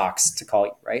check the box to call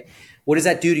you, right? What does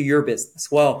that do to your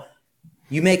business? Well,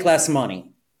 you make less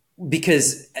money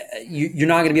because you're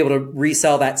not going to be able to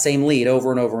resell that same lead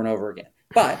over and over and over again.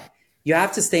 But you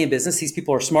have to stay in business. These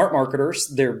people are smart marketers.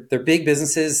 They're big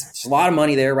businesses. There's a lot of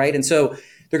money there, right? And so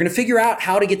they're going to figure out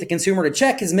how to get the consumer to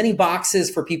check as many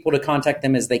boxes for people to contact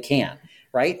them as they can,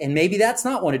 right? And maybe that's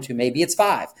not 1 or 2. Maybe it's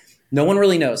 5. No one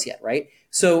really knows yet, right?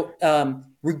 So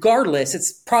regardless,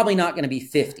 it's probably not going to be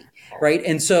 50, right?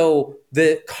 And so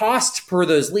the cost per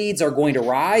those leads are going to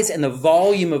rise, and the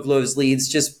volume of those leads,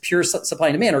 just pure supply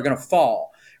and demand, are going to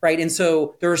fall, right? And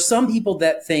so there are some people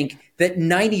that think that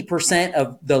 90%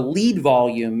 of the lead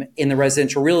volume in the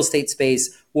residential real estate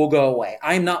space will go away.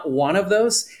 I'm not one of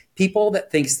those people that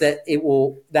thinks that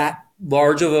that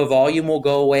large of a volume will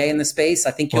go away in the space.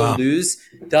 I think you'll lose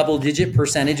double-digit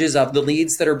percentages of the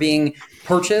leads that are being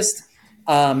purchased.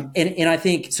 And I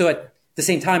think, so at the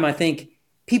same time, I think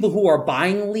people who are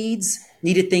buying leads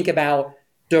need to think about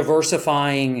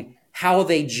diversifying how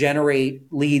they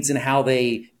generate leads and how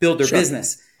they build their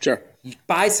business. Sure. You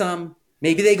buy some,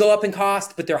 maybe they go up in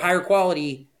cost, but they're higher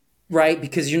quality, right?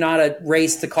 Because you're not a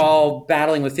race to call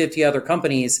battling with 50 other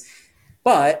companies.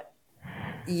 But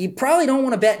you probably don't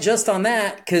want to bet just on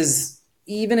that, because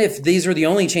even if these are the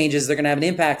only changes, they're going to have an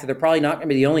impact. They're probably not going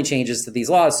to be the only changes to these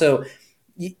laws. So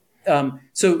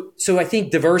I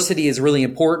think diversity is really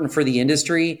important for the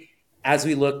industry as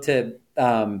we look to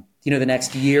the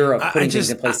next year of putting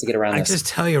things in place to get around this. I just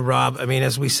tell you, Rob, I mean,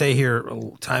 as we say here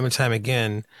time and time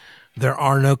again, there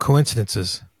are no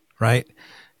coincidences, right?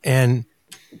 And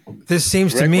this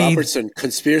seems to me... Robertson,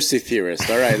 conspiracy theorist.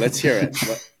 All right, let's hear it.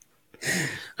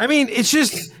 I mean, it's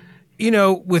just,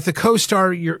 with the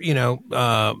CoStar,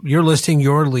 you're listing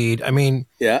your lead. I mean,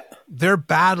 they're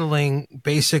battling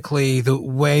basically the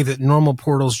way that normal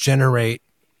portals generate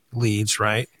leads,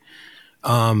 right?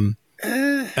 Zillow's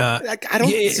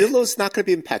not going to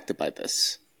be impacted by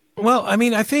this. Well, I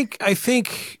mean, I think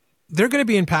they're going to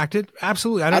be impacted.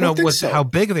 Absolutely. I don't know how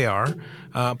big they are,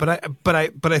 but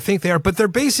I think they are. But they're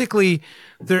basically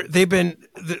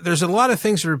there's a lot of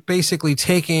things that are basically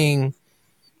taking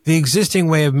the existing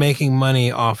way of making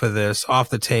money off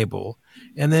the table,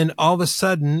 and then all of a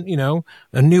sudden,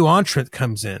 a new entrant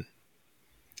comes in,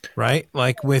 right?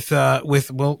 Like with a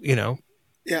lot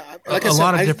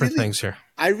of different things here.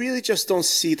 I really just don't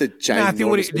see the giant.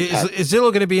 Matthew, is Zillow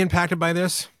going to be impacted by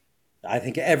this? I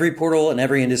think every portal and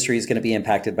every industry is going to be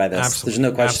impacted by this. Absolutely.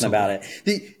 There's no question about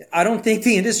it. I don't think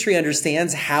the industry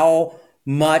understands how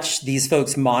much these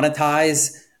folks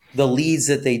monetize the leads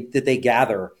that they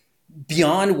gather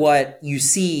beyond what you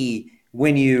see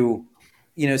when you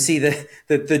see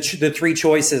the 3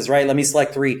 choices, right? Let me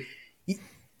select 3.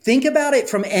 Think about it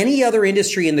from any other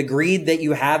industry and the greed that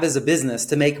you have as a business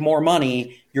to make more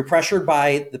money. You're pressured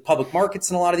by the public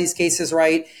markets in a lot of these cases,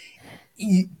 right?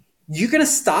 You're going to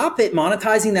stop at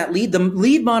monetizing that lead. The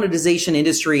lead monetization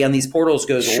industry on these portals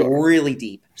goes really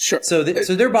deep. Sure. So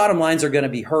their bottom lines are going to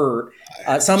be hurt.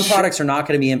 Some products are not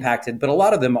going to be impacted, but a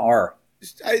lot of them are.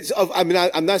 I mean,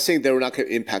 I'm not saying they're not going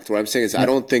to impact. What I'm saying is I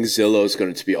don't think Zillow is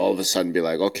going to be all of a sudden be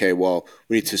like, okay, well,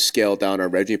 we need to scale down our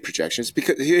revenue projections.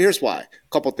 Because here's why. A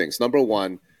couple things. Number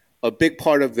one, a big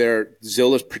part of their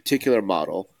Zillow's particular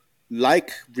model,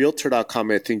 like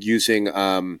Realtor.com, I think using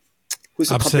who's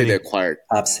the company they acquired?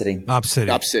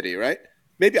 Opcity, right?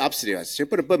 Maybe Opcity has to,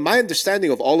 but my understanding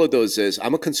of all of those is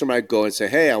I'm a consumer. I go and say,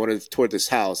 hey, I want to tour this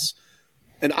house.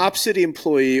 An Opcity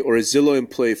employee or a Zillow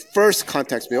employee first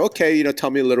contacts me. Okay,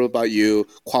 tell me a little about you,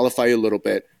 qualify you a little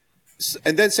bit,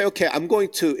 and then say, okay,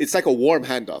 it's like a warm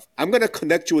handoff. I'm going to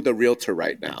connect you with a realtor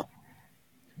right now.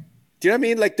 Do you know what I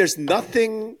mean? Like, there's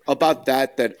nothing about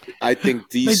that I think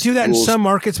these they do that rules, in some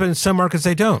markets, but in some markets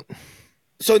they don't.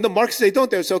 So in the markets they don't,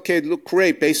 there's okay, look,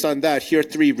 great. Based on that, here are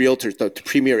 3 realtors, the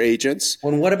premier agents.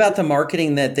 Well, and what about the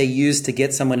marketing that they use to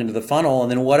get someone into the funnel?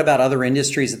 And then what about other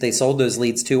industries that they sold those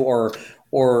leads to or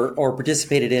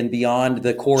participated in beyond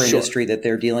the core industry that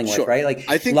they're dealing with, right? Like,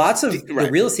 I think lots of the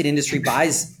real estate industry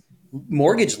buys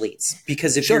mortgage leads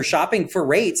because if you're shopping for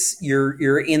rates,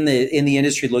 you're in the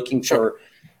industry looking for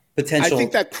potential. I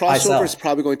think that crossover is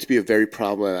probably going to be very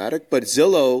problematic, but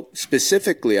Zillow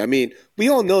specifically, I mean, we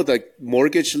all know that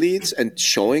mortgage leads and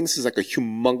showings is like a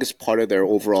humongous part of their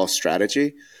overall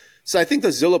strategy. So I think the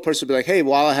Zillow person will be like, hey,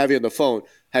 while I have you on the phone,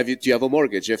 do you have a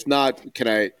mortgage? If not, can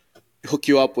I hook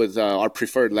you up with our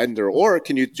preferred lender, or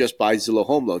can you just buy Zillow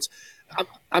home loans?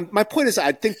 My point is,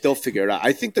 I think they'll figure it out.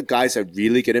 I think the guys that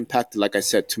really get impacted, like I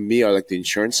said, to me are like the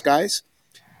insurance guys.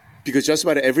 Because just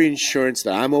about every insurance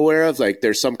that I'm aware of, like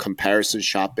there's some comparison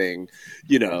shopping,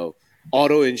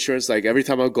 auto insurance. Like every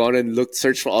time I've gone and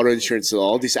search for auto insurance,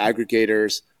 all these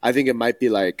aggregators, I think it might be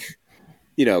like,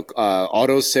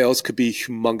 auto sales could be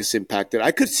humongous impacted.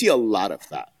 I could see a lot of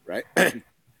that, right?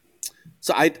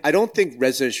 So I don't think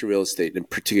residential real estate in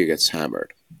particular gets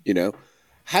hammered,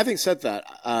 Having said that,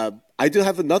 I do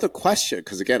have another question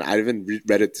because, again, I haven't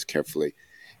read it carefully.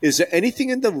 Is there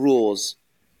anything in the rules?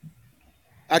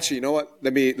 Actually, you know what?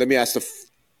 Let me ask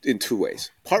in 2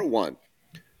 ways. Part 1,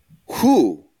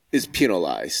 who is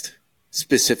penalized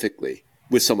specifically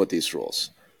with some of these rules,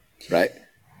 right?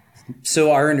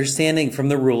 So our understanding from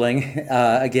the ruling,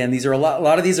 again, these are a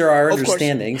lot of these are our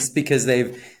understandings because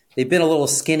they've been a little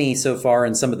skinny so far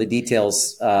in some of the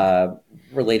details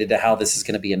related to how this is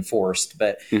going to be enforced.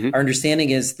 But our understanding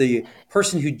is the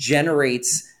person who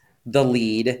generates the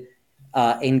lead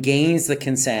and gains the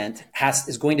consent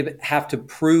is going to have to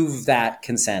prove that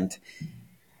consent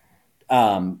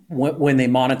when they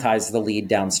monetize the lead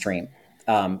downstream.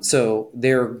 So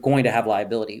they're going to have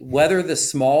liability. Whether the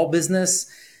small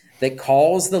business that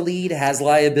calls the lead has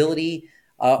liability,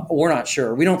 we're not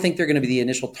sure. We don't think they're going to be the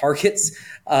initial targets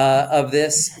of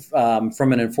this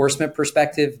from an enforcement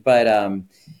perspective. But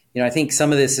I think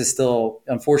some of this is still,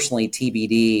 unfortunately,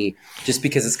 TBD, just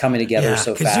because it's coming together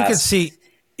so fast. You could see.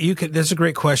 That's a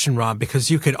great question, Rob, because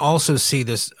you could also see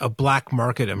a black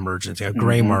market emergence, a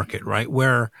gray market, right?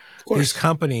 Where these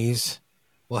companies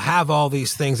will have all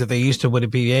these things that they used to would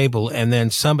be able, and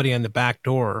then somebody on the back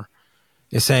door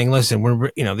is saying, listen,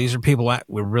 these are people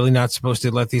we're really not supposed to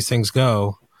let these things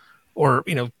go. Or,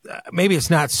 maybe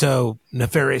it's not so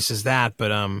nefarious as that, but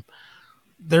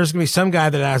there's going to be some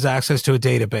guy that has access to a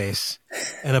database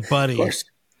and a buddy.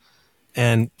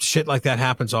 And shit like that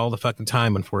happens all the fucking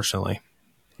time, unfortunately.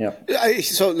 Yeah.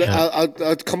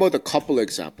 I'll come up with a couple of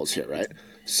examples here, right?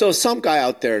 So some guy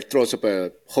out there throws up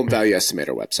a home value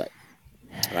estimator website,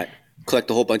 right?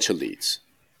 Collect a whole bunch of leads.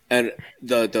 And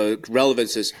the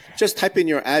relevance is just type in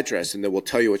your address and then we'll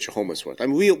tell you what your home is worth. I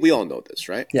mean, we all know this,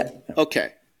 right? Yeah.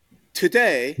 Okay.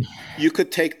 Today, you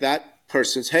could take that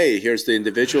person's, hey, here's the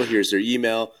individual, here's their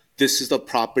email. This is the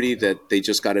property that they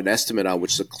just got an estimate on,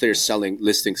 which is a clear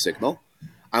listing signal.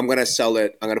 I'm going to sell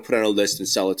it. I'm going to put it on a list and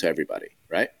sell it to everybody,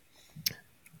 right?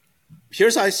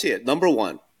 Here's how I see it. Number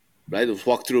 1, right? Let's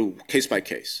walk through case by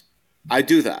case. I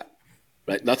do that,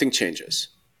 right? Nothing changes.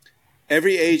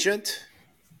 Every agent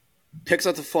picks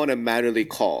up the phone and manually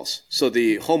calls. So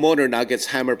the homeowner now gets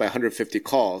hammered by 150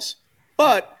 calls,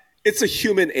 but it's a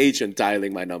human agent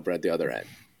dialing my number at the other end.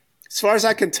 As far as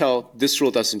I can tell, this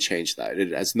rule doesn't change that.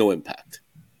 It has no impact.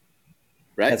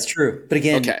 Right? That's true. But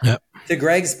again, to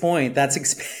Greg's point,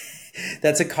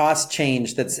 that's a cost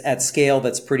change that's at scale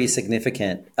that's pretty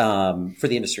significant for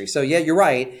the industry. So yeah, you're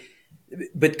right.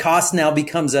 But cost now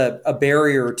becomes a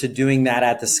barrier to doing that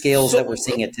at the scales that we're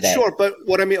seeing it today. Sure, but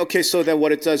so then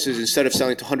what it does is instead of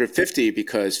selling to 150,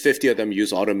 because 50 of them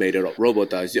use automated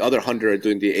robo-dials, the other 100 are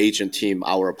doing the agent team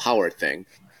hour power thing,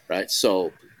 right?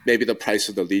 So maybe the price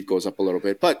of the lead goes up a little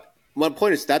bit. But my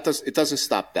point is it doesn't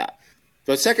stop that.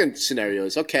 The second scenario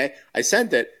is, okay, I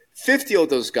send it. 50 of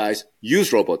those guys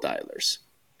use robo-dialers.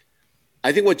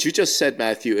 I think what you just said,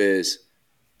 Matthew, is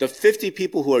the 50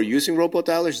 people who are using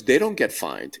robo-dialers, they don't get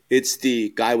fined. It's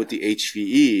the guy with the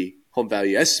HVE, home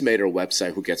value estimator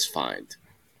website, who gets fined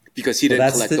because he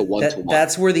didn't collect the one-to-one.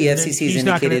 That's where the FCC has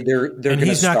indicated they're going to start.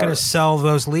 He's not going to sell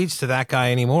those leads to that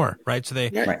guy anymore, right? So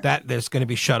that there's going to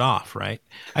be shut off, right?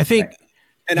 I think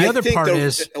and the other part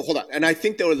is – hold on. And I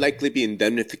think there would likely be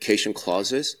indemnification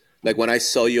clauses. Like when I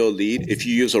sell you a lead, if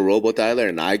you use a robo-dialer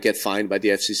and I get fined by the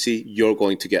FCC, you're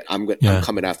going to get. I'm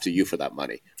coming after you for that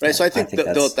money, right? Yeah, so I think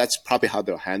that's probably how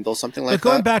they'll handle something like that. But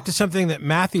going back to something that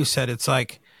Matthew said, it's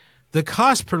like the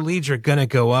cost per leads are going to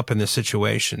go up in this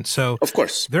situation. So of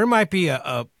course there might be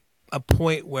a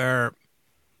point where,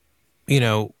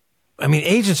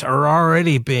 agents are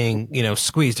already being,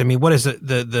 squeezed. I mean, what is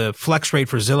the flex rate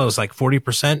for Zillow is like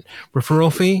 40%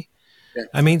 referral fee. Yeah.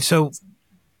 I mean, so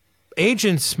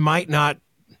agents might not,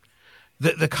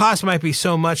 the cost might be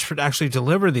so much to actually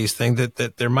deliver these things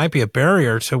that there might be a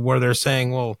barrier to where they're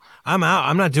saying, well, I'm out.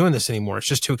 I'm not doing this anymore. It's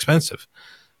just too expensive.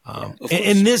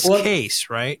 In this case,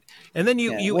 right? And then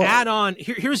you add on,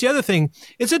 here's the other thing.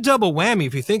 It's a double whammy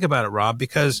if you think about it, Rob,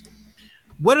 because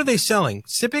what are they selling?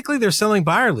 Typically, they're selling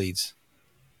buyer leads.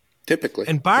 Typically.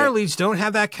 And buyer leads don't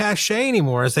have that cachet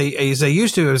anymore as they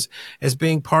used to, as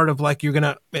being part of like you're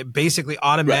going to basically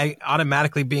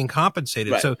automatically being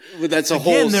compensated. Right. So that's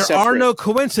there are no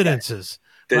coincidences,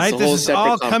 right? This is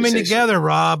all coming together,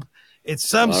 Rob. It's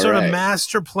some sort of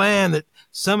master plan that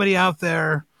somebody out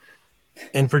there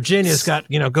in Virginia's got,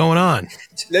 going on.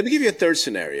 Let me give you a third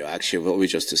scenario, actually, of what we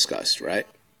just discussed, right?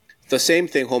 The same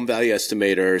thing, home value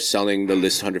estimator, selling the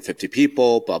list 150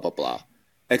 people, blah, blah, blah.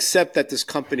 Except that this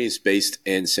company is based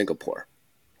in Singapore.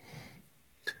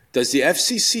 Does the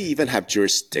FCC even have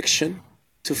jurisdiction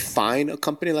to fine a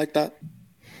company like that?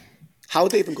 How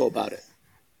would they even go about it?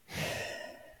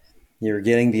 You're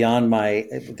getting beyond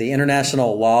the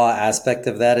international law aspect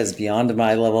of that is beyond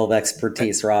my level of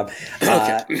expertise, Rob.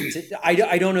 Okay.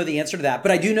 I don't know the answer to that,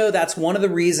 but I do know that's one of the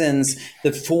reasons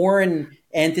the foreign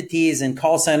entities and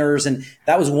call centers, and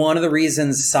that was one of the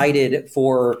reasons cited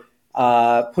for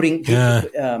putting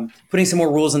some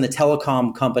more rules on the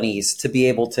telecom companies to be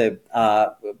able to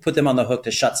put them on the hook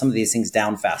to shut some of these things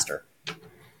down faster.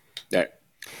 Right.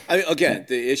 I mean, again,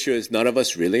 the issue is none of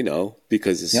us really know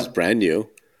because this is brand new.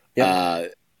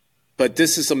 Yep. But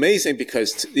this is amazing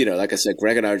because, like I said,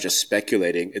 Greg and I are just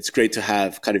speculating. It's great to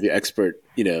have kind of your expert,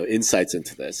 insights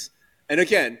into this. And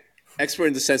again, expert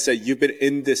in the sense that you've been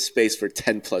in this space for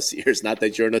 10 plus years, not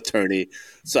that you're an attorney.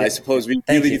 So I suppose we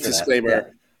really need a disclaimer. Yeah.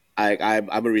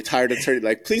 I'm a retired attorney.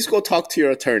 Like, please go talk to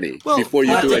your attorney before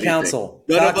you do anything. Counsel.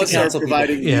 None of us are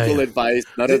providing legal advice.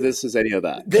 None of this is any of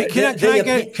that.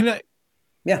 Can I?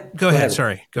 Yeah. Go ahead.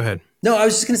 Sorry. Go ahead. No, I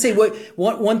was just going to say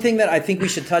one thing that I think we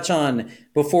should touch on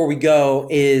before we go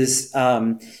is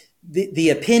the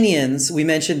opinions. We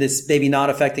mentioned this maybe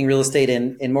not affecting real estate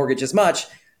and mortgage as much.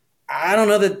 I don't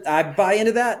know that I buy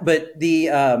into that, but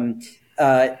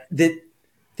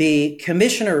the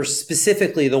commissioner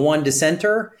specifically, the one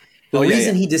dissenter, the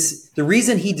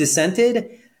reason he dissented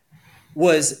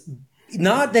was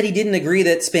not that he didn't agree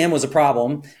that spam was a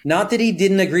problem, not that he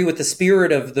didn't agree with the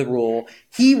spirit of the rule.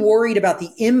 He worried about the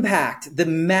impact, the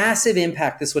massive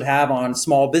impact this would have on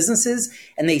small businesses.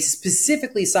 And they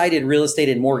specifically cited real estate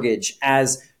and mortgage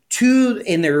as two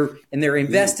in their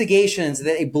investigations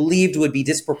that they believed would be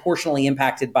disproportionately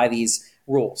impacted by these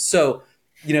rules. So,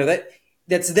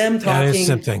 that's them talking. That is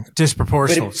something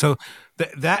disproportional.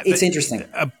 It's interesting.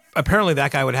 Apparently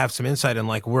that guy would have some insight in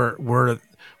like where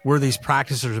these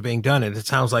practices are being done. And it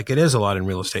sounds like it is a lot in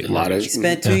real estate. He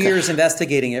spent 2 years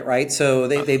investigating it, right? So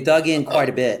they've dug in quite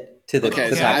a bit to the. Okay,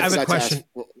 I have a question.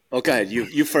 Okay,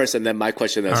 you first, and then my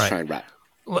question. Let's try and wrap.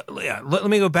 Let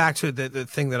me go back to the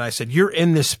thing that I said. You're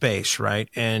in this space, right?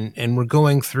 And we're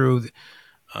going through,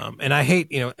 and I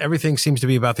hate, everything seems to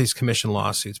be about these commission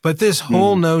lawsuits, but this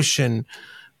whole notion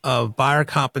of buyer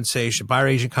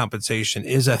agent compensation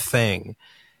is a thing.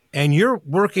 And you're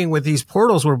working with these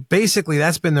portals where basically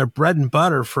that's been their bread and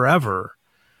butter forever.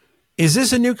 Is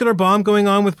this a nuclear bomb going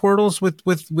on with portals with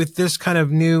this kind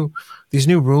of these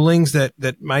new rulings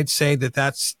that might say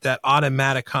that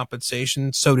automatic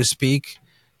compensation, so to speak,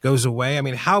 goes away? I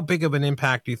mean, how big of an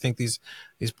impact do you think these,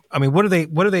 I mean, what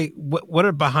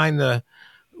are behind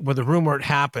where the room where it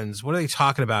happens? What are they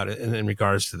talking about in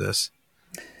regards to this?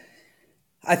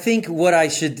 I think what I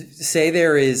should say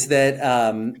there is that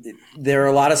there are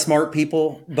a lot of smart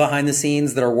people behind the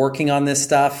scenes that are working on this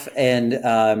stuff, and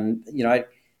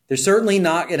they're certainly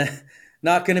not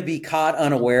gonna be caught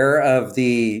unaware of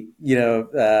the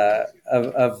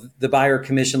of the buyer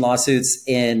commission lawsuits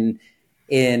in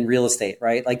real estate,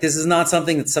 right? Like, this is not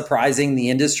something that's surprising the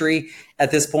industry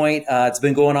at this point. It's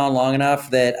been going on long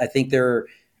enough that I think there've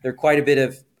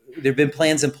been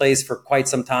plans in place for quite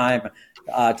some time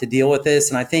to deal with this.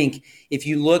 And I think if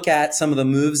you look at some of the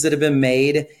moves that have been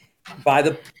made by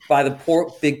the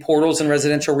big portals in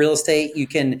residential real estate, you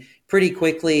can pretty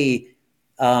quickly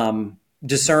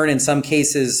discern in some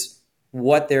cases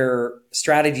what their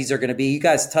strategies are going to be. You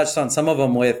guys touched on some of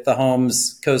them with the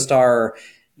Homes, CoStar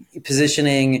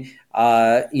positioning.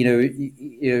 Zillow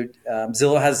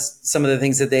has some of the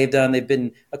things that they've done. They've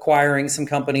been acquiring some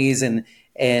companies and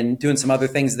doing some other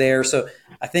things there. So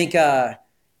I think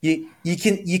you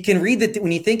can read that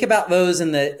when you think about those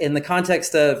in the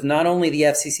context of not only the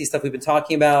FCC stuff we've been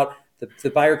talking about, the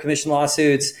buyer commission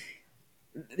lawsuits.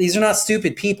 These are not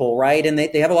stupid people, right? And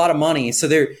they have a lot of money, so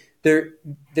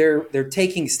they're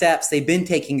taking steps. They've been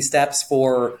taking steps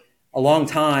for a long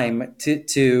time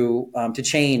to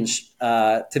change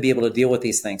to be able to deal with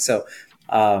these things. So,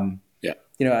 I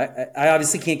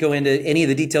obviously can't go into any of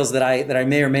the details that I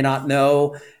may or may not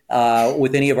know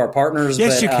with any of our partners.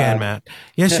 Yes, you can, Matt.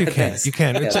 Yes, you can. You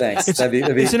can. Thanks.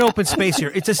 It's an open space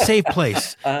here. It's a safe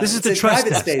place. This is the trust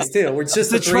private nest. space too. We're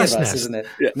just the three of us, isn't it?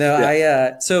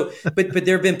 Yeah. But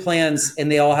there have been plans, and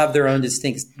they all have their own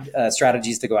distinct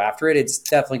strategies to go after it. It's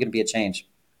definitely going to be a change.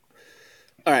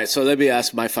 All right, so let me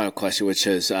ask my final question, which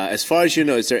is, as far as you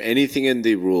know, is there anything in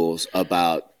the rules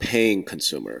about paying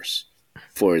consumers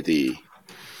for the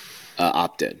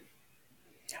opt-in?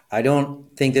 I don't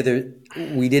think that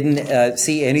we didn't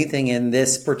see anything in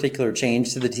this particular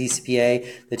change to the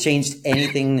TCPA that changed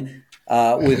anything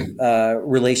with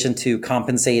relation to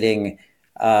compensating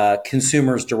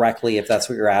consumers directly, if that's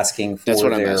what you're asking. That's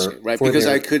what I'm asking, right? Because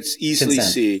I could easily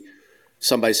see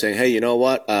somebody saying, hey, you know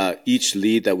what? Each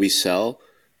lead that we sell,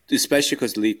 especially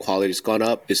because the lead quality has gone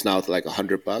up, it's now like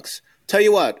 $100. Tell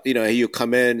you what, you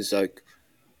come in, it's like,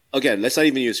 again, let's not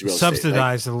even use real estate.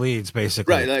 Subsidize the leads,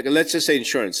 basically. Right. Like, let's just say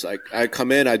insurance. Like, I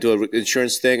come in, I do an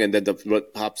insurance thing, and then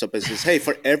what pops up and says, hey,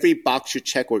 for every box you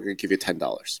check, we're going to give you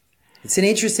 $10. It's an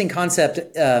interesting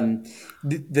concept.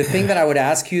 The thing that I would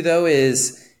ask you, though,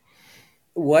 is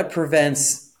what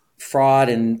prevents fraud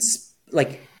and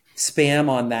like spam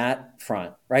on that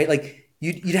front, right? Like,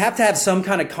 you'd have to have some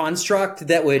kind of construct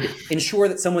that would ensure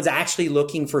that someone's actually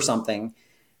looking for something,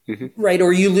 right?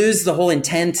 Or you lose the whole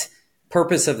intent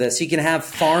purpose of this. You can have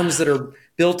farms that are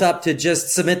built up to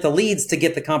just submit the leads to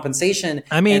get the compensation.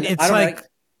 I mean,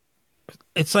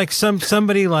 it's like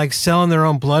somebody like selling their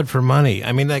own blood for money.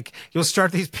 I mean, like you'll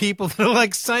start these people that'll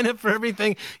like sign up for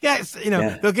everything. Yes,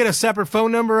 they'll get a separate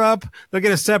phone number up, they'll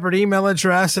get a separate email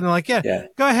address, and they're like, go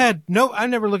ahead. No, I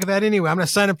never look at that anyway. I'm going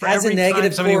to sign up for every time. Has a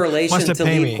negative correlation to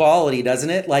lead quality, doesn't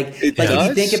it? Like if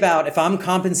you think about, if I'm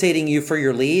compensating you for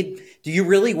your lead, do you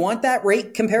really want that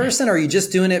rate comparison, or are you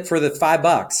just doing it for the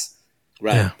 $5?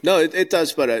 Right. Yeah. No, it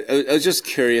does. But I was just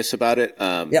curious about it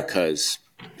because,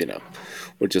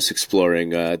 we're just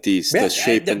exploring the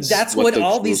shape. And that's what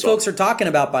all these folks are talking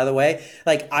about, by the way,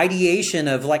 like ideation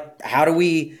of like, how do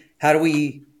we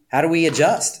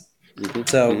adjust?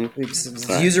 So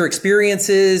it's user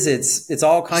experiences, it's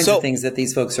all kinds of things that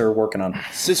these folks are working on.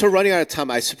 Since we're running out of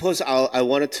time, I suppose I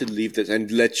wanted to leave this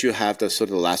and let you have the sort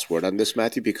of the last word on this,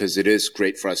 Matthew, because it is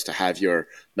great for us to have your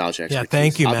knowledge and expertise. Yeah,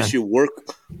 thank you, Obviously, you work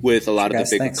with a lot of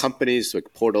the big companies,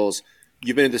 like portals.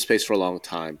 You've been in this space for a long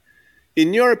time.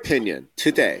 In your opinion,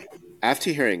 today,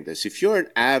 after hearing this, if you're an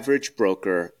average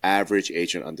broker, average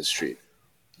agent on the street,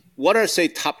 what are, say,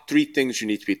 top 3 things you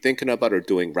need to be thinking about or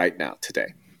doing right now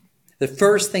today? The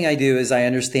first thing I do is I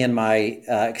understand my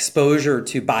exposure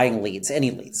to buying leads,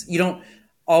 any leads. You don't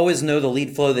always know the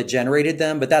lead flow that generated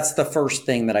them, but that's the first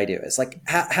thing that I do. It's like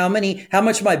how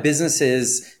much of my business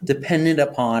is dependent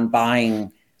upon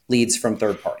buying leads from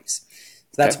third parties.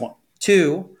 So that's one.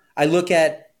 2, I look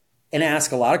at and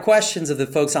ask a lot of questions of the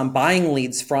folks I'm buying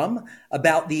leads from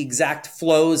about the exact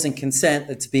flows and consent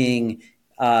that's being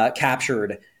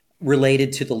captured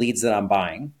related to the leads that I'm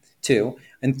buying. 2.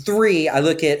 And 3, I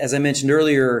look at, as I mentioned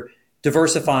earlier,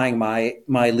 diversifying my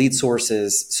lead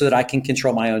sources so that I can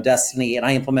control my own destiny, and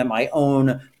I implement my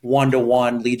own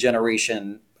one-to-one lead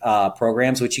generation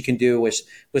programs, which you can do with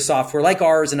software like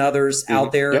ours and others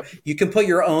out there. Yep. You can put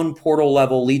your own portal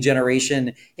level lead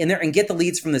generation in there and get the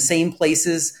leads from the same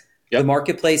places the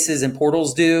marketplaces and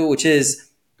portals do, which is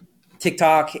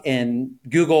TikTok and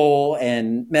Google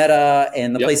and Meta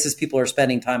and the places people are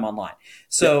spending time online.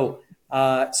 So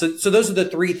so those are the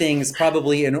 3 things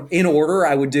probably in order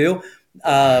I would do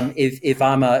if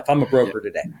I'm a broker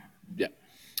today. Yeah.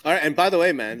 All right. And by the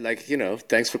way, man,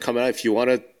 thanks for coming out. If you want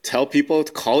to tell people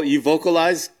to call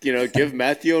eVocalize, give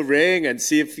Matthew a ring and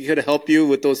see if he could help you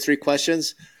with those 3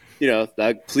 questions,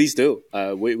 please do.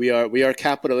 We are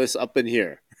capitalists up in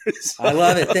here. So. I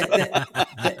love it.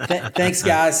 Thanks,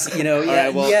 guys.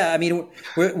 I mean,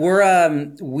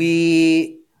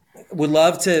 we would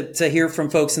love to hear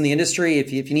from folks in the industry.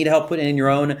 If you need help putting in your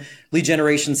own lead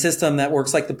generation system that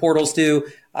works like the portals do,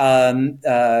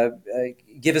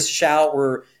 give us a shout.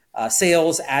 We're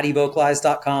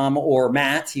sales@evocalize.com, or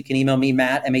Matt. You can email me,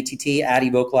 Matt, MATT,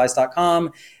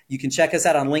 @evocalize.com. You can check us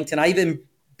out on LinkedIn. I even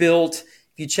built,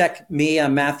 if you check me,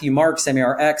 I'm Matthew Marks,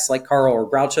 MARX, like Carl or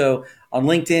Groucho on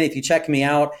LinkedIn. If you check me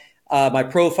out, my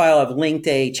profile, I've linked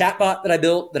a chatbot that I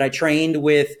built that I trained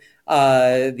with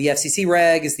the FCC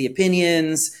regs, the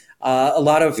opinions, a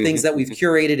lot of things that we've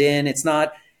curated in. It's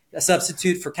not a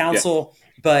substitute for counsel,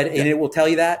 and it will tell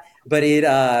you that. But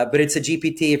it's a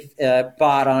GPT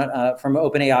bot on from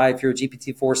OpenAI. If you're a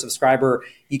GPT-4 subscriber,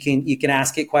 you can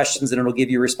ask it questions and it'll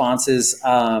give you responses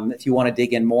if you want to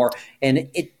dig in more. And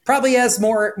it probably has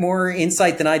more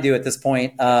insight than I do at this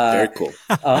point. Very cool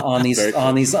on these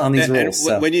rules.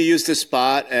 And when you use this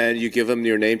bot and you give them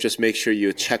your name, just make sure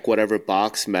you check whatever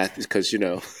box, Matthew, because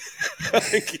I'm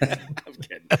kidding.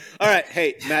 All right,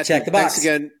 hey Matthew, check the box. Thanks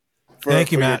again. For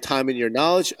your time and your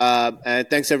knowledge. And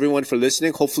thanks everyone for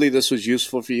listening. Hopefully this was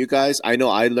useful for you guys. I know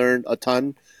I learned a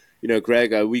ton.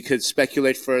 Greg, we could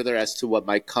speculate further as to what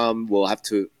might come. We'll have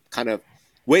to kind of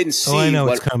wait and see. I know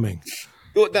what's coming.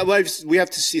 We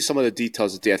have to see some of the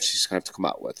details that the FCC is going to have to come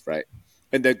out with, right?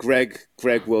 And then Greg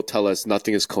will tell us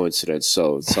nothing is coincidence.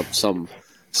 So some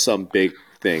big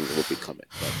thing will be coming.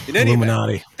 But in any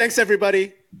event, thanks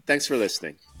everybody. Thanks for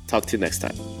listening. Talk to you next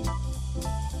time.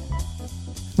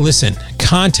 Listen,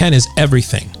 content is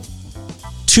everything.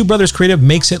 Two Brothers Creative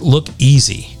makes it look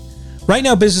easy. Right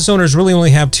now, business owners really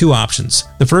only have two options.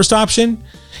 The first option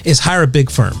is hire a big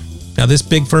firm. Now, this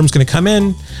big firm's going to come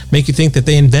in, make you think that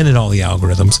they invented all the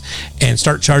algorithms, and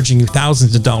start charging you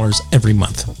thousands of dollars every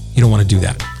month. You don't want to do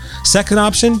that. Second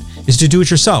option is to do it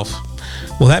yourself.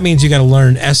 Well, that means you got to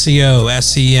learn SEO,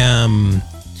 SEM,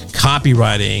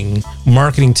 copywriting,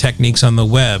 marketing techniques on the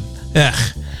web.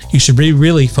 You should be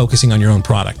really focusing on your own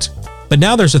product. But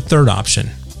now there's a third option.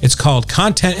 It's called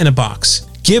Content in a Box.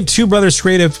 Give Two Brothers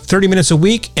Creative 30 minutes a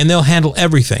week and they'll handle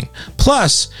everything.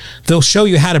 Plus, they'll show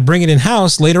you how to bring it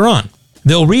in-house later on.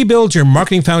 They'll rebuild your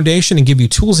marketing foundation and give you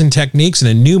tools and techniques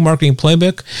and a new marketing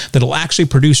playbook that'll actually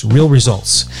produce real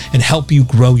results and help you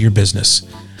grow your business.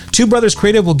 Two Brothers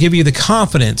Creative will give you the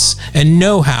confidence and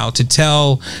know-how to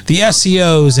tell the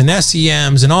SEOs and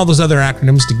SEMs and all those other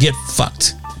acronyms to get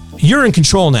fucked. You're in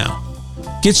control now.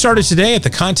 Get started today at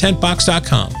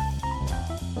thecontentbox.com.